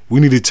ready, we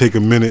need to take a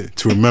minute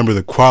to remember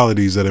the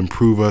qualities that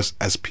improve us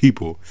as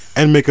people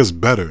and make us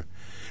better.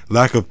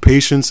 Lack of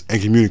patience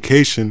and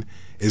communication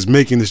is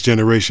making this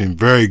generation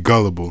very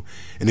gullible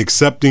and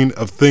accepting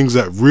of things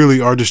that really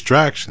are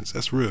distractions.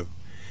 That's real.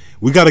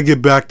 We got to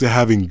get back to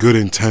having good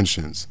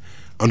intentions,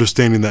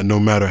 understanding that no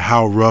matter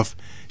how rough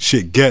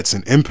shit gets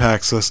and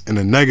impacts us in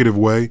a negative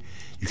way,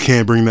 you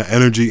can't bring that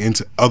energy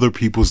into other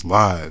people's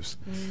lives.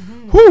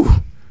 Whew.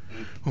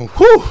 Oh,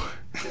 whew.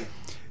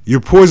 Your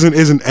poison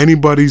isn't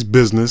anybody's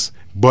business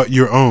but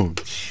your own.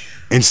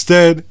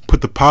 Instead,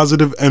 put the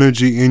positive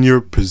energy in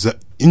your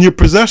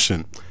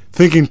possession.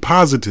 Thinking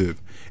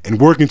positive and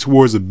working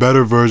towards a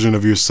better version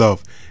of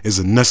yourself is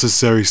a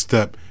necessary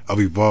step of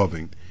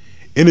evolving.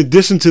 In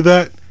addition to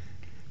that,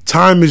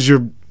 time is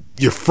your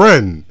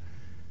friend.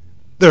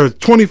 There are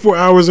 24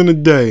 hours in a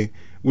day,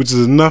 which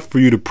is enough for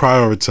you to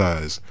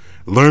prioritize.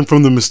 Learn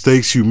from the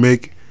mistakes you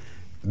make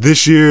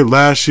this year,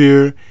 last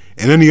year,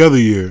 and any other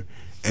year,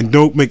 and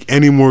don't make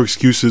any more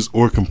excuses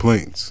or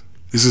complaints.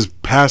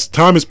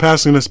 Time is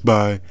passing us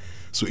by,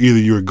 so either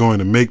you are going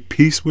to make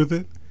peace with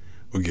it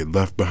or get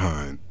left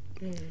behind.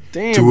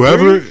 Damn. To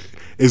whoever Bree.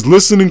 is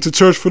listening to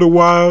Church for the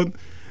Wild,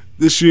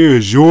 this year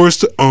is yours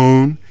to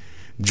own.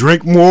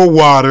 Drink more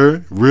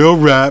water, real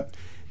rap,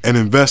 and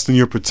invest in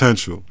your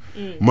potential.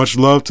 Much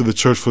love to the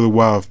Church for the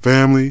Wild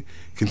family.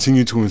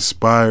 Continue to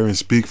inspire and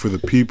speak for the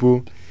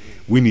people.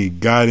 We need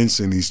guidance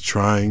in these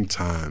trying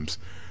times.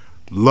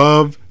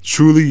 Love,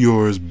 truly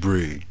yours,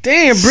 Bree.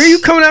 Damn, Bree, you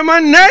coming at my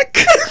neck?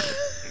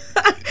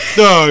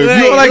 No, if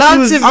Right. you, like Love she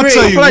was, to I'll Bree.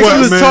 tell I you feel like what, she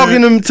was man.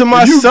 talking to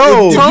my If you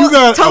soul.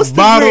 got Toast a to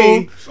bottle,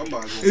 Bree.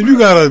 if you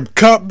got a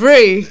cup,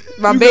 Bree,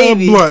 my you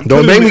baby. got a blunt,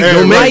 Don't put it make in me- the air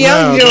don't right make- My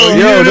young now. Joe. You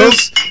Yo, hear don't-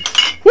 this?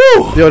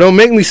 Woo! Yo, don't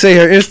make me say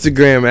her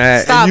Instagram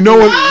ad. Stop. You know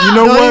what? You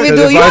know Don't what? even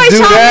do it. If You I always do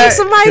trying to that- make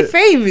somebody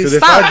famous. 'cause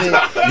if Stop I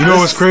it. You know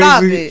what's Stop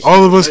crazy? it.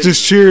 All of us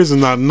just cheers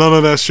and none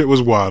of that shit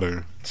was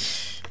water.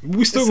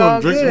 We still It's gonna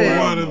all drink some good.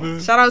 water, man.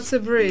 Shout out to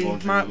Bree. Gonna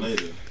My- drink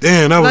it later.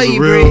 Damn, that was Love a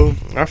you, real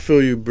I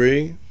feel you,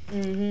 Bree.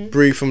 Mm-hmm.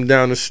 Bree from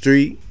down the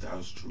street. That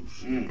was true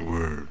shit.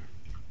 word.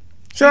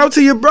 Shout out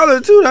to your brother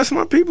too. That's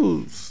my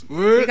people's. We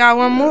Word. got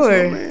one more.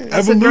 man.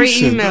 That's a great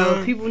Evolution, email.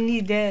 dog. People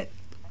need that.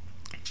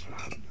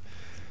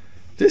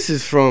 This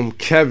is from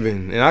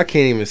Kevin, and I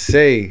can't even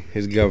say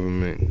his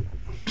government,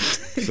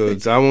 so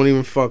I won't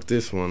even fuck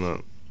this one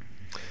up.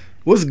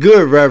 What's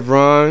good, Rev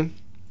Ron,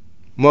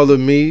 Mother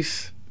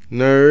Meese,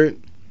 Nerd,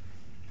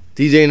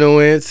 DJ No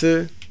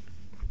Answer?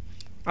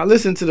 I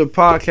listen to the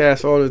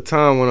podcast all the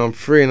time when I'm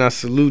free, and I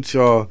salute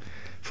y'all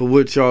for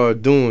what y'all are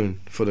doing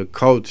for the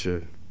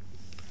culture.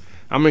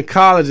 I'm in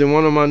college, and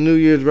one of my New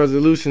Year's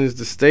resolutions is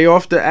to stay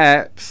off the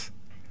apps,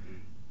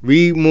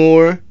 read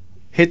more,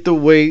 hit the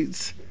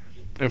weights,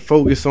 and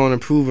focus on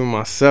improving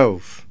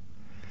myself.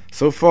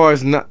 So far,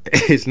 it's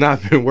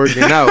not been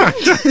working out.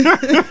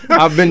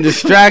 I've been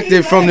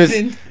distracted from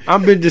this.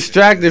 I've been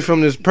distracted from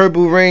this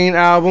Purple Rain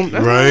album.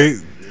 Right?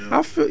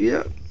 I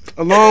feel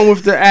along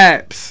with the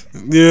apps.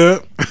 Yeah.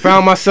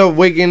 Found myself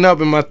waking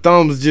up and my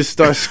thumbs just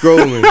start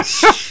scrolling.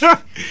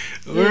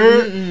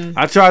 Word.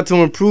 I try to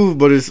improve,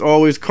 but it's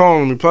always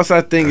calling me. Plus,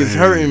 I think it's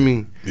hurting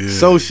me Yeah.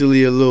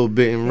 socially a little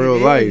bit in real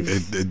is.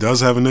 life. It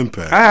does have an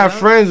impact. I have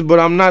friends, but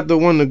I'm not the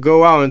one to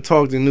go out and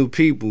talk to new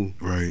people.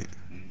 Right.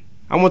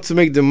 I want to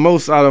make the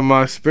most out of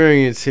my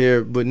experience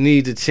here, but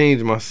need to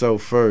change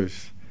myself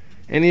first.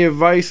 Any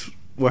advice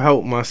will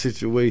help my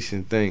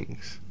situation.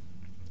 Thanks.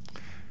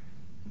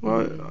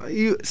 Well,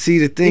 you see,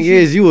 the thing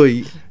is,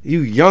 you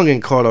young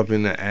and caught up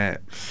in the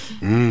app.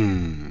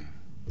 Mm.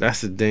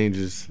 That's a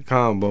dangerous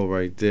combo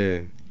right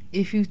there.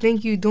 If you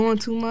think you're doing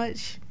too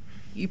much,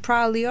 you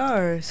probably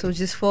are. So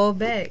just fall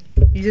back.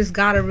 You just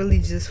gotta really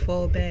just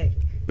fall back.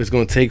 It's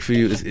gonna take for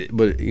you,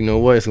 but you know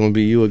what? It's gonna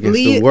be you against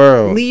Leave the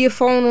world. Leave your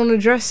phone on the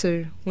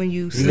dresser when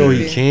you. You know he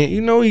sleeping. can't.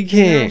 You know he You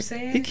know what I'm can't.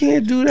 saying? He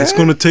can't do that. It's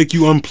going to take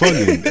you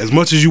unplugging. As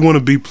much as you want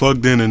to be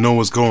plugged in and know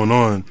what's going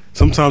on,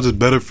 sometimes it's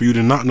better for you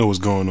to not know what's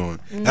going on.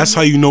 That's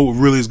how you know what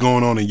really is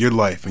going on in your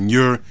life and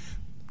your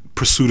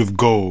pursuit of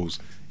goals.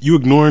 You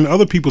ignoring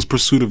other people's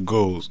pursuit of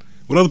goals.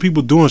 What other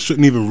people doing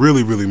shouldn't even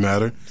really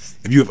matter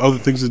if you have other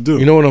things to do.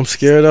 You know what I'm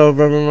scared of,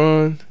 Reverend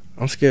Ron?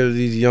 I'm scared of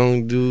these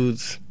young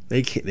dudes.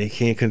 They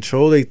can't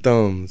control their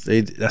thumbs.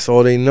 That's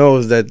all they know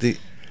is that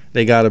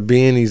they gotta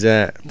be in these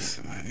apps.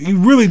 You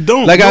really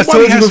don't. Like Nobody I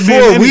told you has to be in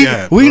before, any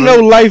app, we bro.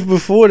 know life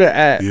before the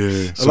app.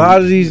 Yeah. A lot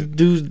of these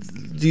dudes,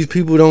 these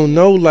people don't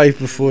know life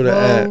before the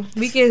Well, app.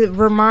 we can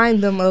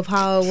remind them of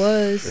how it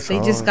was. They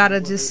just hard.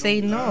 gotta just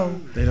say no.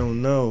 They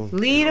don't know.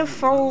 Leave the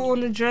phone on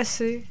the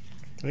dresser.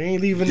 They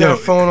ain't leaving Yo. that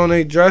phone on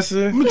their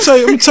dresser. I'm gonna tell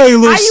you a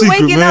little How you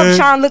secret, waking man. up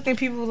trying to look in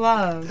people's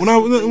lives? When I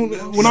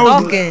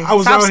Stalking.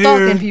 was Stop out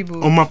stalking here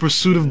people. on my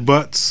pursuit of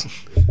butts,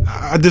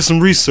 I did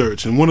some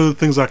research, and one of the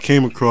things I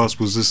came across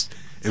was this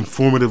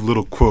informative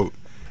little quote.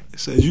 It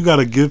says, "You got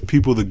to give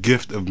people the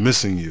gift of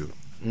missing you."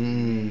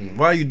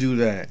 Why you do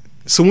that?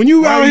 So when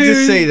you Why out you here,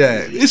 just say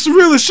that? It's the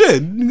real as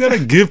shit. You got to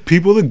give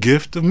people the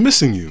gift of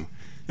missing you.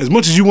 As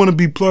much as you want to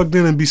be plugged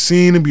in and be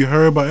seen and be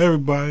heard by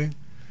everybody,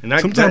 And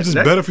that, sometimes it's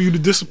better for you to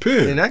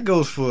disappear. And that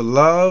goes for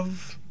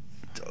love,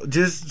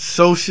 just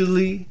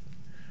socially,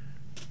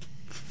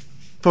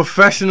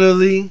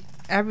 professionally.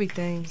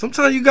 Everything.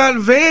 Sometimes you got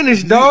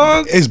advantage,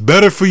 dog. It's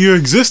better for your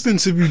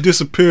existence if you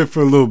disappear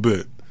for a little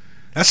bit.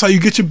 That's how you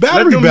get your Let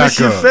battery them back miss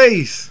your up.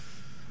 face.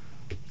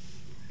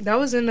 That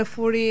was in the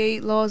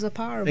 48 Laws of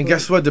Power. And book.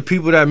 guess what? The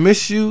people that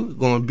miss you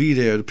gonna be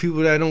there. The people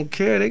that don't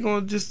care, they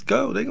gonna just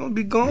go. They gonna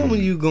be gone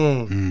when you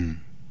gone. Mm.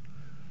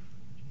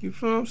 You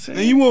feel what I'm saying?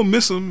 And you won't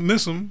miss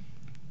them.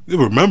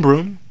 You'll remember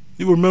them.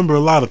 You'll remember a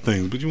lot of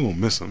things, but you won't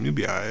miss them. You'll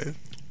be all right.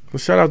 Well,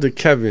 shout out to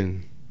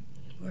Kevin,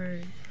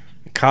 Word.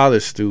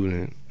 college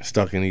student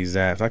stuck in these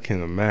apps. I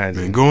can't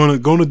imagine. Man,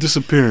 going to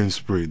disappearing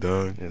spree,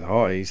 dog. It's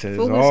hard. He said it's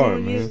Focus hard,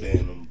 on man. you. Stay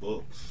in them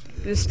books.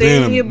 Just Stay stay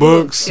in in the your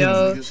books books,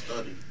 yo. You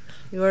study.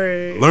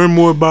 Word. Learn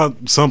more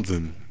about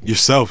something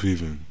yourself,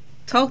 even.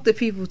 Talk to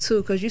people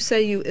too, cause you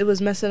say it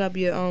was messing up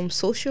your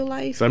social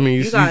life. So I mean,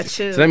 you gotta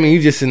chill. So that mean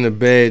you just in the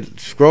bed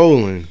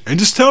scrolling. And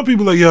just tell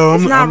people like, yo,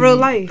 It's not real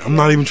life. I'm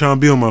not even trying to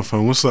be on my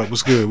phone. What's up?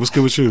 What's good? What's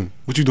good with you?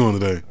 What you doing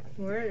today?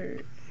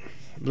 Word.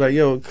 Like,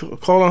 yo,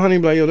 call on honey.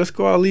 Be like, yo, let's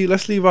go out.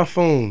 Let's leave our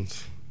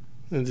phones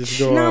and just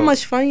go You know how out.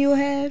 much fun you'll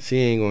have She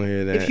ain't gonna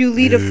hear that. if you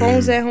leave the Yeah.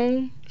 phones at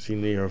home, She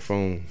need her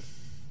phone.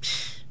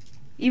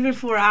 even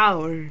for an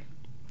hour.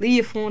 Leave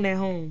your phone at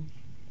home.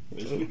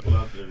 There's people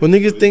out there Well, that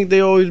niggas really- think they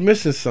always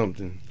missing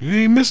something. You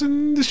ain't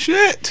missing the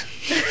shit.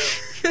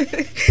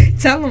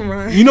 Tell them,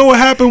 Ryan. You know what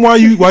happened? Why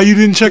you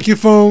didn't check your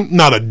phone?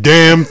 Not a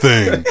damn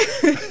thing.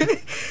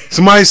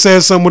 Somebody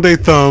said something with their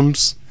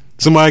thumbs.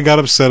 Somebody got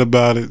upset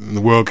about it, and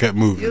the world kept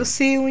moving. You'll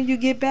see it when you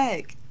get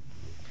back.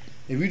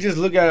 If you just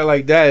look at it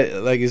like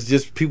that, like it's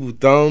just people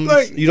thumbs.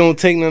 Like- You don't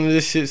take none of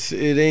this shit.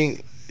 It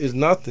is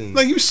nothing.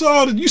 Like you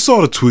saw the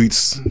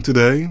tweets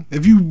today.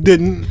 If you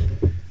didn't,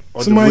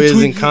 Or the Wiz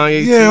and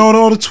Kanye Yeah, tweet?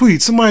 all the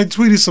tweets. Somebody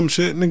tweeted some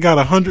shit and it got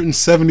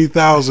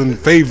 170,000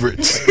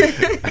 favorites.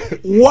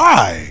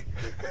 Why?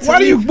 Why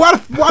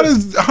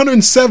does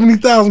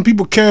 170,000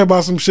 people care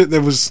about some shit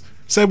that was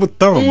said with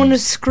thumbs On the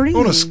screen.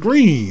 On a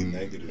screen.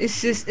 Negative.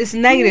 It's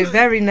negative,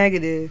 very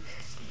negative.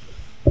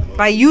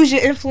 Like, use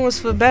your influence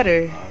for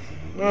better.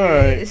 All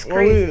right. It's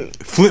crazy.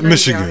 Flint, Crazy out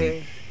Michigan.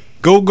 here.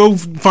 Go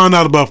find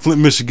out about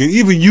Flint, Michigan.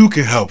 Even you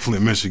can help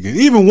Flint, Michigan.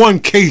 Even one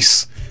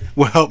case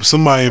will help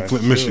somebody in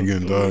Flint,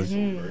 Michigan, dog.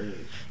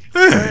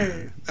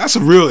 Man, that's a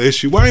real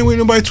issue. Why ain't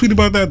nobody tweet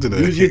about that today?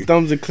 Use your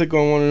thumbs and click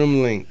on one of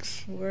them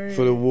links Word.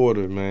 for the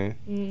water, man.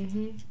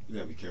 You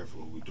gotta be careful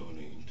what we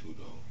donating to,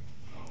 though.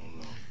 I don't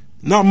know.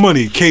 Not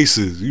money,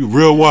 cases. You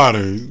real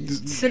water.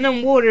 Send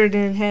them water,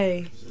 then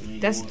hey.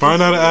 That's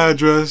Find out an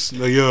address.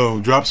 Like, yo,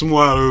 drop some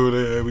water over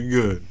there. We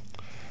good.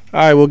 All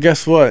right, well,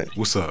 guess what?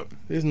 What's up?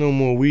 There's no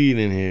more weed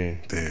in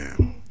here.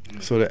 Damn.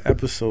 So the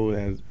episode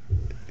has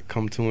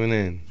come to an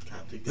end.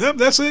 Yep,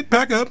 that's it.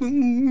 Pack up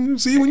and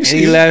see you when you see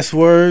Any it. last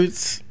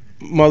words,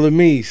 Mother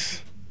Mies?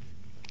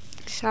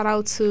 Shout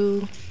out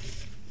to,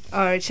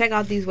 check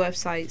out these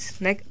websites.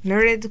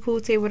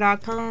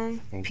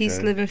 Nerdatthecooltable.com, Okay.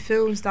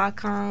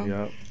 peacelivingfilms.com,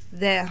 Yep,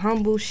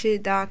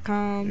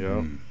 thathumbleshit.com,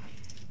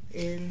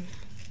 yep. and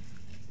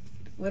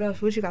what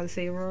else? What you got to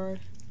say, Ron?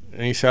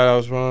 Any shout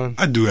outs, Ron?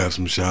 I do have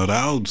some shout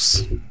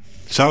outs.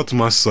 Shout out to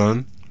my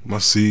son, my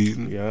seed.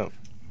 Yep.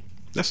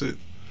 That's it.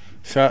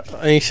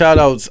 Any shout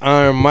outs,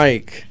 Iron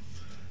Mike?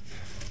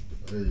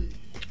 Hey,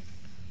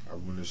 I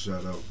want to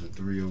shout out to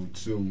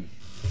 302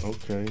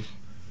 Okay.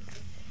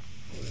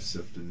 for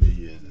accepting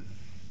me and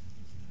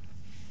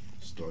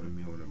starting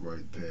me on the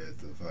right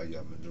path of how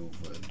y'all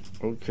maneuver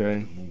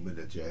Okay. the movement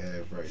that you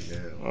have right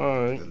now.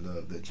 All right. The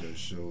love that you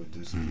show and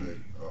display.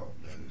 Oh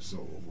man, it's so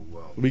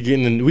overwhelming. We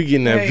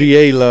getting that Right.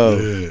 VA love.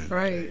 Yeah.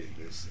 Right. Hey,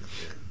 listen,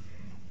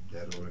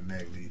 man, that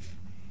automatically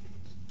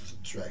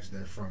subtracts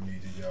that from me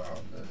to y'all,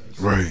 man.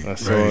 So, Right.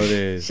 That's right. all it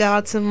is. Shout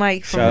out to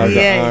Mike from Shout out to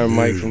VA. Iron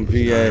Mike from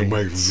Yeah. VA.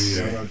 Mike from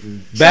Shout VA. out to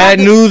Bad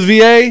news,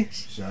 VA.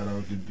 shout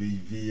out to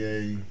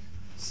BVA,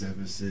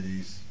 7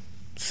 cities.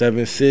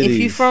 7 cities.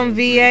 If you from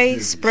VA,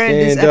 spread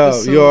this Stand up.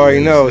 episode. You already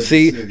know. Seven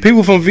See, cities.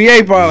 people from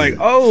VA probably like,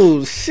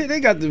 oh shit, they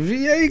got the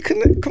VA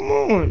connect. Come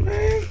on,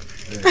 man.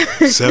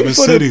 7 For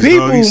cities, the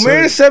people, dog. He said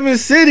man. it. 7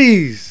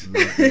 cities.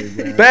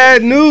 Bad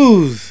Bad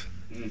news.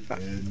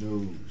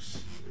 news.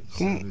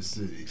 Come 7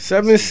 cities.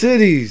 7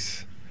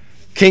 cities.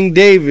 King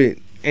David.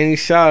 Any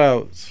shout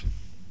outs?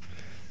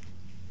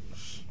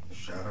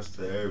 Shout outs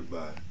to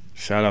everybody.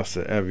 Shout outs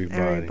to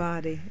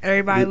everybody.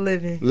 Everybody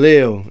living.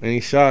 Lil, any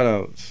shout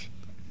outs?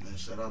 Man,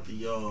 shout out to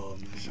y'all,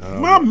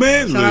 man. My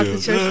man Shout out to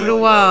Lil. Church for the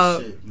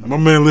Wild. Shit, My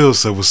man Lil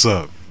said, "What's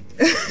up?"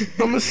 I'm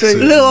gonna say,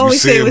 Lil You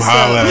always see say him what's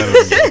holler up. at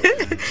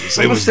him.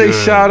 Say I'm gonna what's say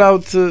good. shout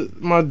out to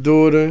my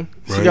daughter.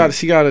 Right.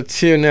 She got a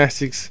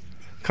gymnastics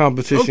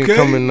competition Okay.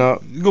 coming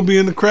up. You gonna be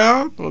in the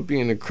crowd? I'm gonna be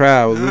in the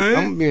crowd. Alright.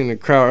 I'm gonna be in the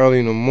crowd early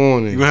in the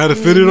morning. You gonna have to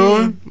fit it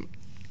on?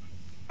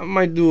 I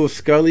might do a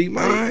Scully.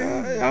 Alright.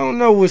 I don't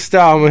know what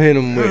style I'm gonna hit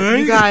him with. Alright.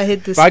 You gotta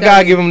hit the But I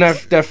gotta give him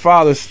that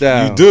father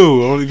style. You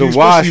do. Only The especially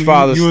wise you-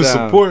 father You in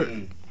style. support.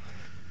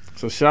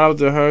 So shout out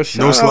to her. Shout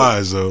No out,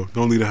 slides though.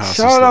 Don't leave the house.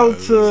 with Shout out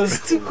slides.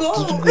 to Too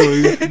cold.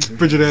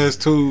 Frigid ass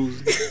tools.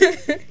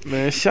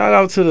 man. Shout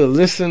out to the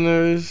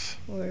listeners.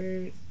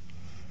 Word.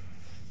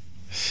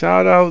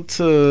 Shout out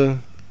to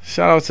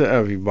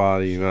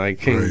everybody, man. Like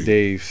King Right.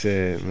 Dave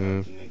said,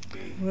 man.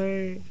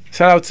 Word.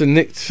 Shout out to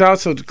Nick. Shout out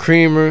to the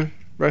Creamer.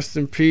 Rest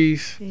in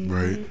peace.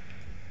 Right.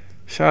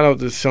 Shout out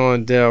to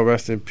Sean Dell.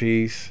 Rest in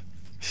peace.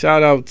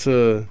 Shout out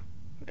to,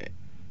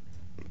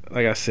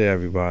 like I said,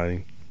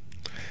 everybody.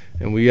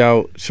 And we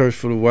out. Church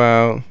for the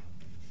Wild.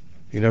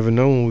 You never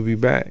know when we'll be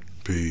back.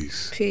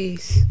 Peace.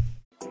 Peace.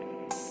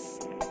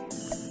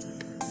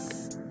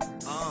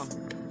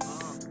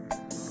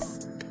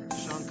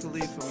 Sean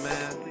Khalifa,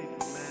 man.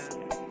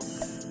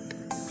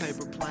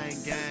 Paper plane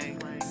gang.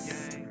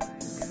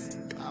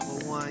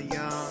 501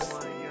 Young.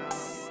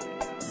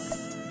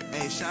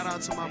 Hey, shout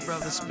out to my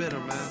brother Spitter,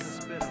 man.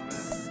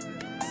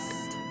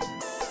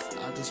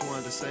 I just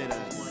wanted to say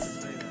that.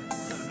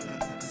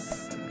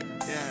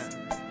 Yeah.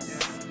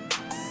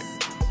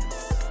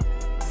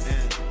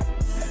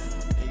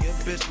 And your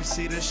bitch can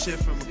see this shit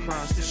from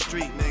across the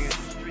street, nigga.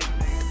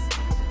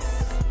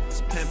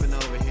 It's pimping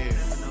over here.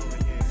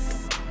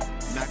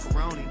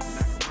 Macaroni.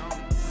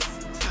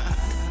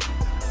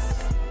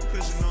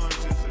 Cushion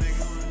oranges,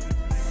 nigga.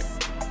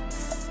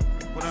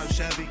 What up,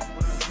 Chevy?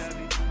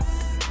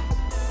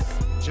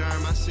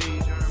 Germ, I see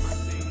you.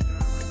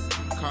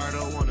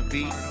 Cardo on the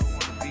beat.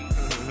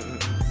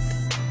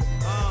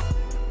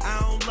 I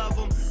don't love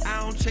him, I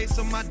don't don't chase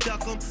them, I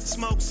duck them.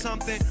 Smoke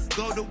something,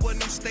 go to a new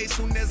state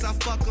soon as I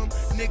fuck them.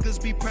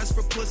 Niggas be pressed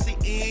for pussy,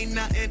 it ain't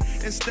nothing.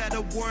 Instead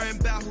of worrying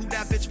about who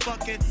that bitch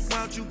fucking, why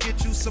don't you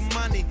get you some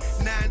money?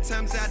 9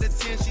 times out of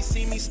 10, she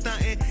see me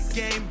stunting.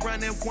 Game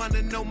running,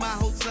 wanna know my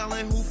hotel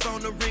and who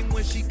phone the ring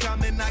when she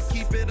coming. I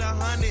keep it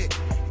 100.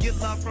 Get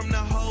love from the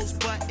hoes,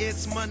 but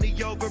it's money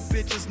over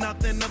bitches,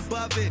 nothing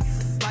above it.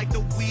 Like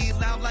the weed,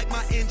 loud like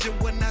my engine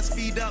when I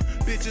speed up.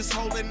 Bitches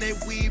holding their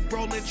weed,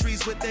 rolling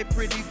trees with their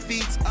pretty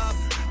feet up.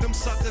 Them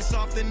suckers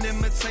often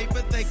imitate,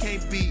 but they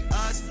can't beat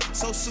us.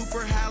 So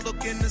super high,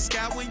 look in the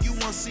sky when you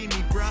won't see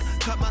me, bruh.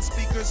 Cut my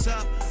speakers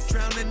up,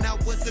 drowning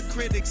out what the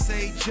critics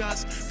say.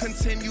 Just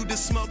continue to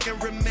smoke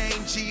and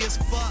remain G as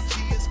fuck. G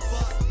as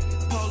fuck.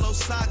 Polo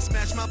socks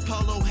match my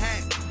polo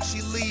hat.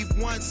 She leave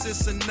once,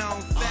 it's a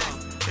known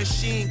fact, and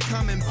she ain't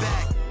coming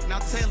back. Now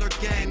Taylor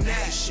gang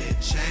that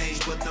shit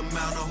changed with the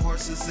amount of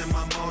horses in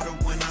my motor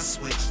when I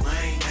switch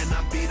lanes. And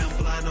I beat them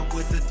blind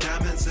with the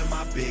diamonds in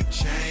my big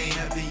chain.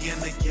 Heavy in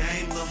the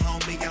game, lil'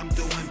 homie, I'm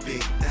doing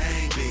big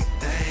things, big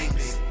things,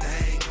 big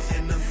things.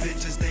 And them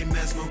bitches, they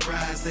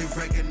mesmerize, they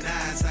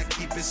recognize I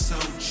keep it so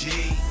G,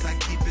 I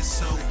keep it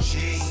so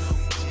G.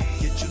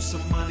 Get you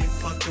some money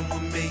fucking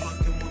with me.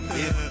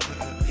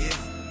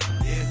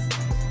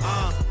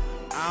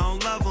 I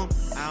don't love them,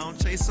 I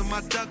don't chase them,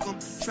 I duck them.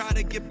 Try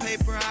to get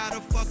paper out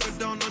of fucker,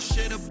 don't know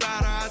shit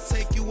about her. I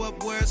take you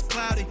up where it's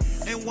cloudy.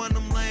 Ain't one of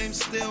them lame,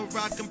 still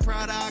rockin'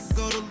 Prada. I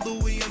go to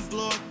Louis and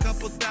blow a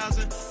couple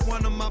thousand.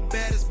 One of my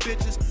baddest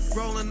bitches,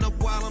 rolling up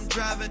while I'm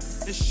driving.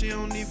 And she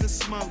don't even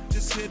smoke,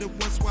 just hit it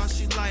once while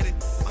she light it.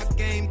 My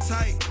game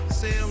tight,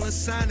 sell and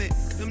sign it.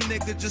 Them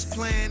niggas just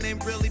playing,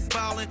 ain't really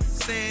ballin'.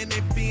 Saying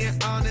they being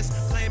honest,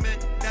 claiming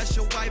that's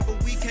your wife,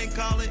 but we can't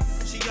call it.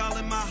 She all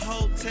in my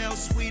hotel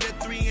suite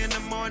at 3 in the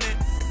morning,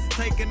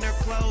 taking their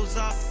clothes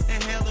off,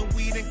 inhaling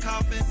weed and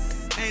coughing.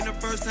 Ain't her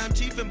first time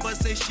chiefin', but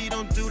say she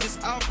don't do this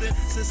often.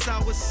 Since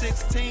I was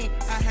 16,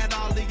 I had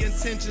all the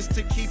intentions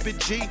to keep it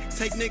G.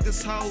 Take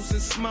niggas' hoes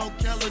and smoke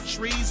hella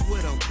trees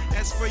with them.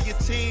 As for your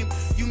team,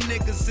 you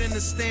niggas in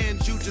the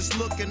stands, you just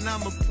looking.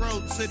 I'm a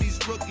pro to these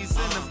rookies,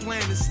 and the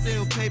plan is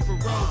still paper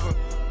over.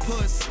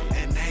 Pussy.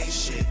 And ain't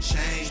shit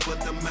changed with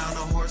the amount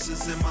of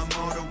horses in my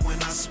motor when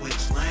I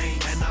switch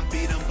lanes. And I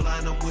beat them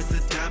blind with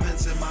the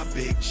diamonds in my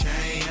big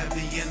chain.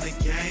 Heavy in the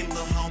game,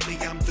 lil' homie,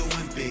 I'm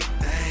doing big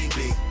things,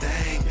 big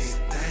things, big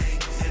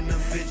things. And them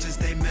bitches,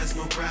 they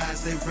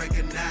mesmerize, they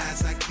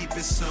recognize I keep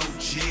it so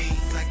G,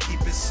 I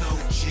keep it so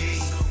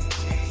G.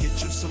 Get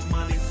you some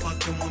money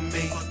fucking with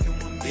me.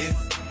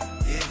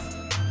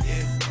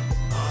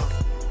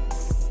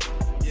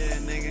 Yeah,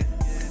 nigga.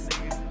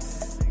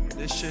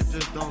 This shit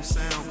just don't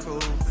sound cool.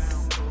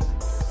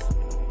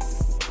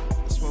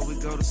 That's what we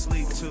go to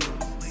sleep to,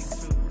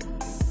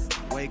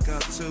 wake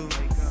up to.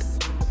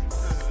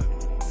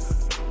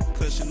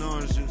 Cushion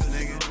orange juice,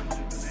 nigga.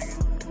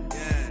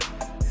 Yeah.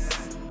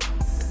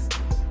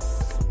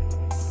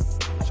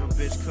 Your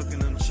bitch cooking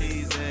them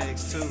cheese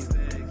eggs too.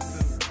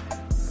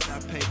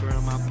 Got paper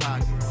in my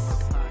pocket.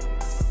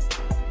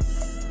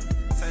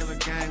 Taylor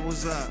gang,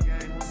 what's up?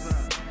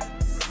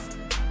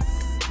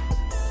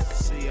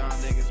 See y'all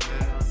niggas,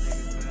 man.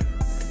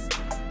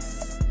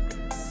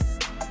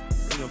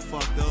 We done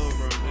fucked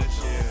over this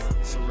year.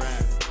 It's a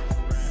wrap.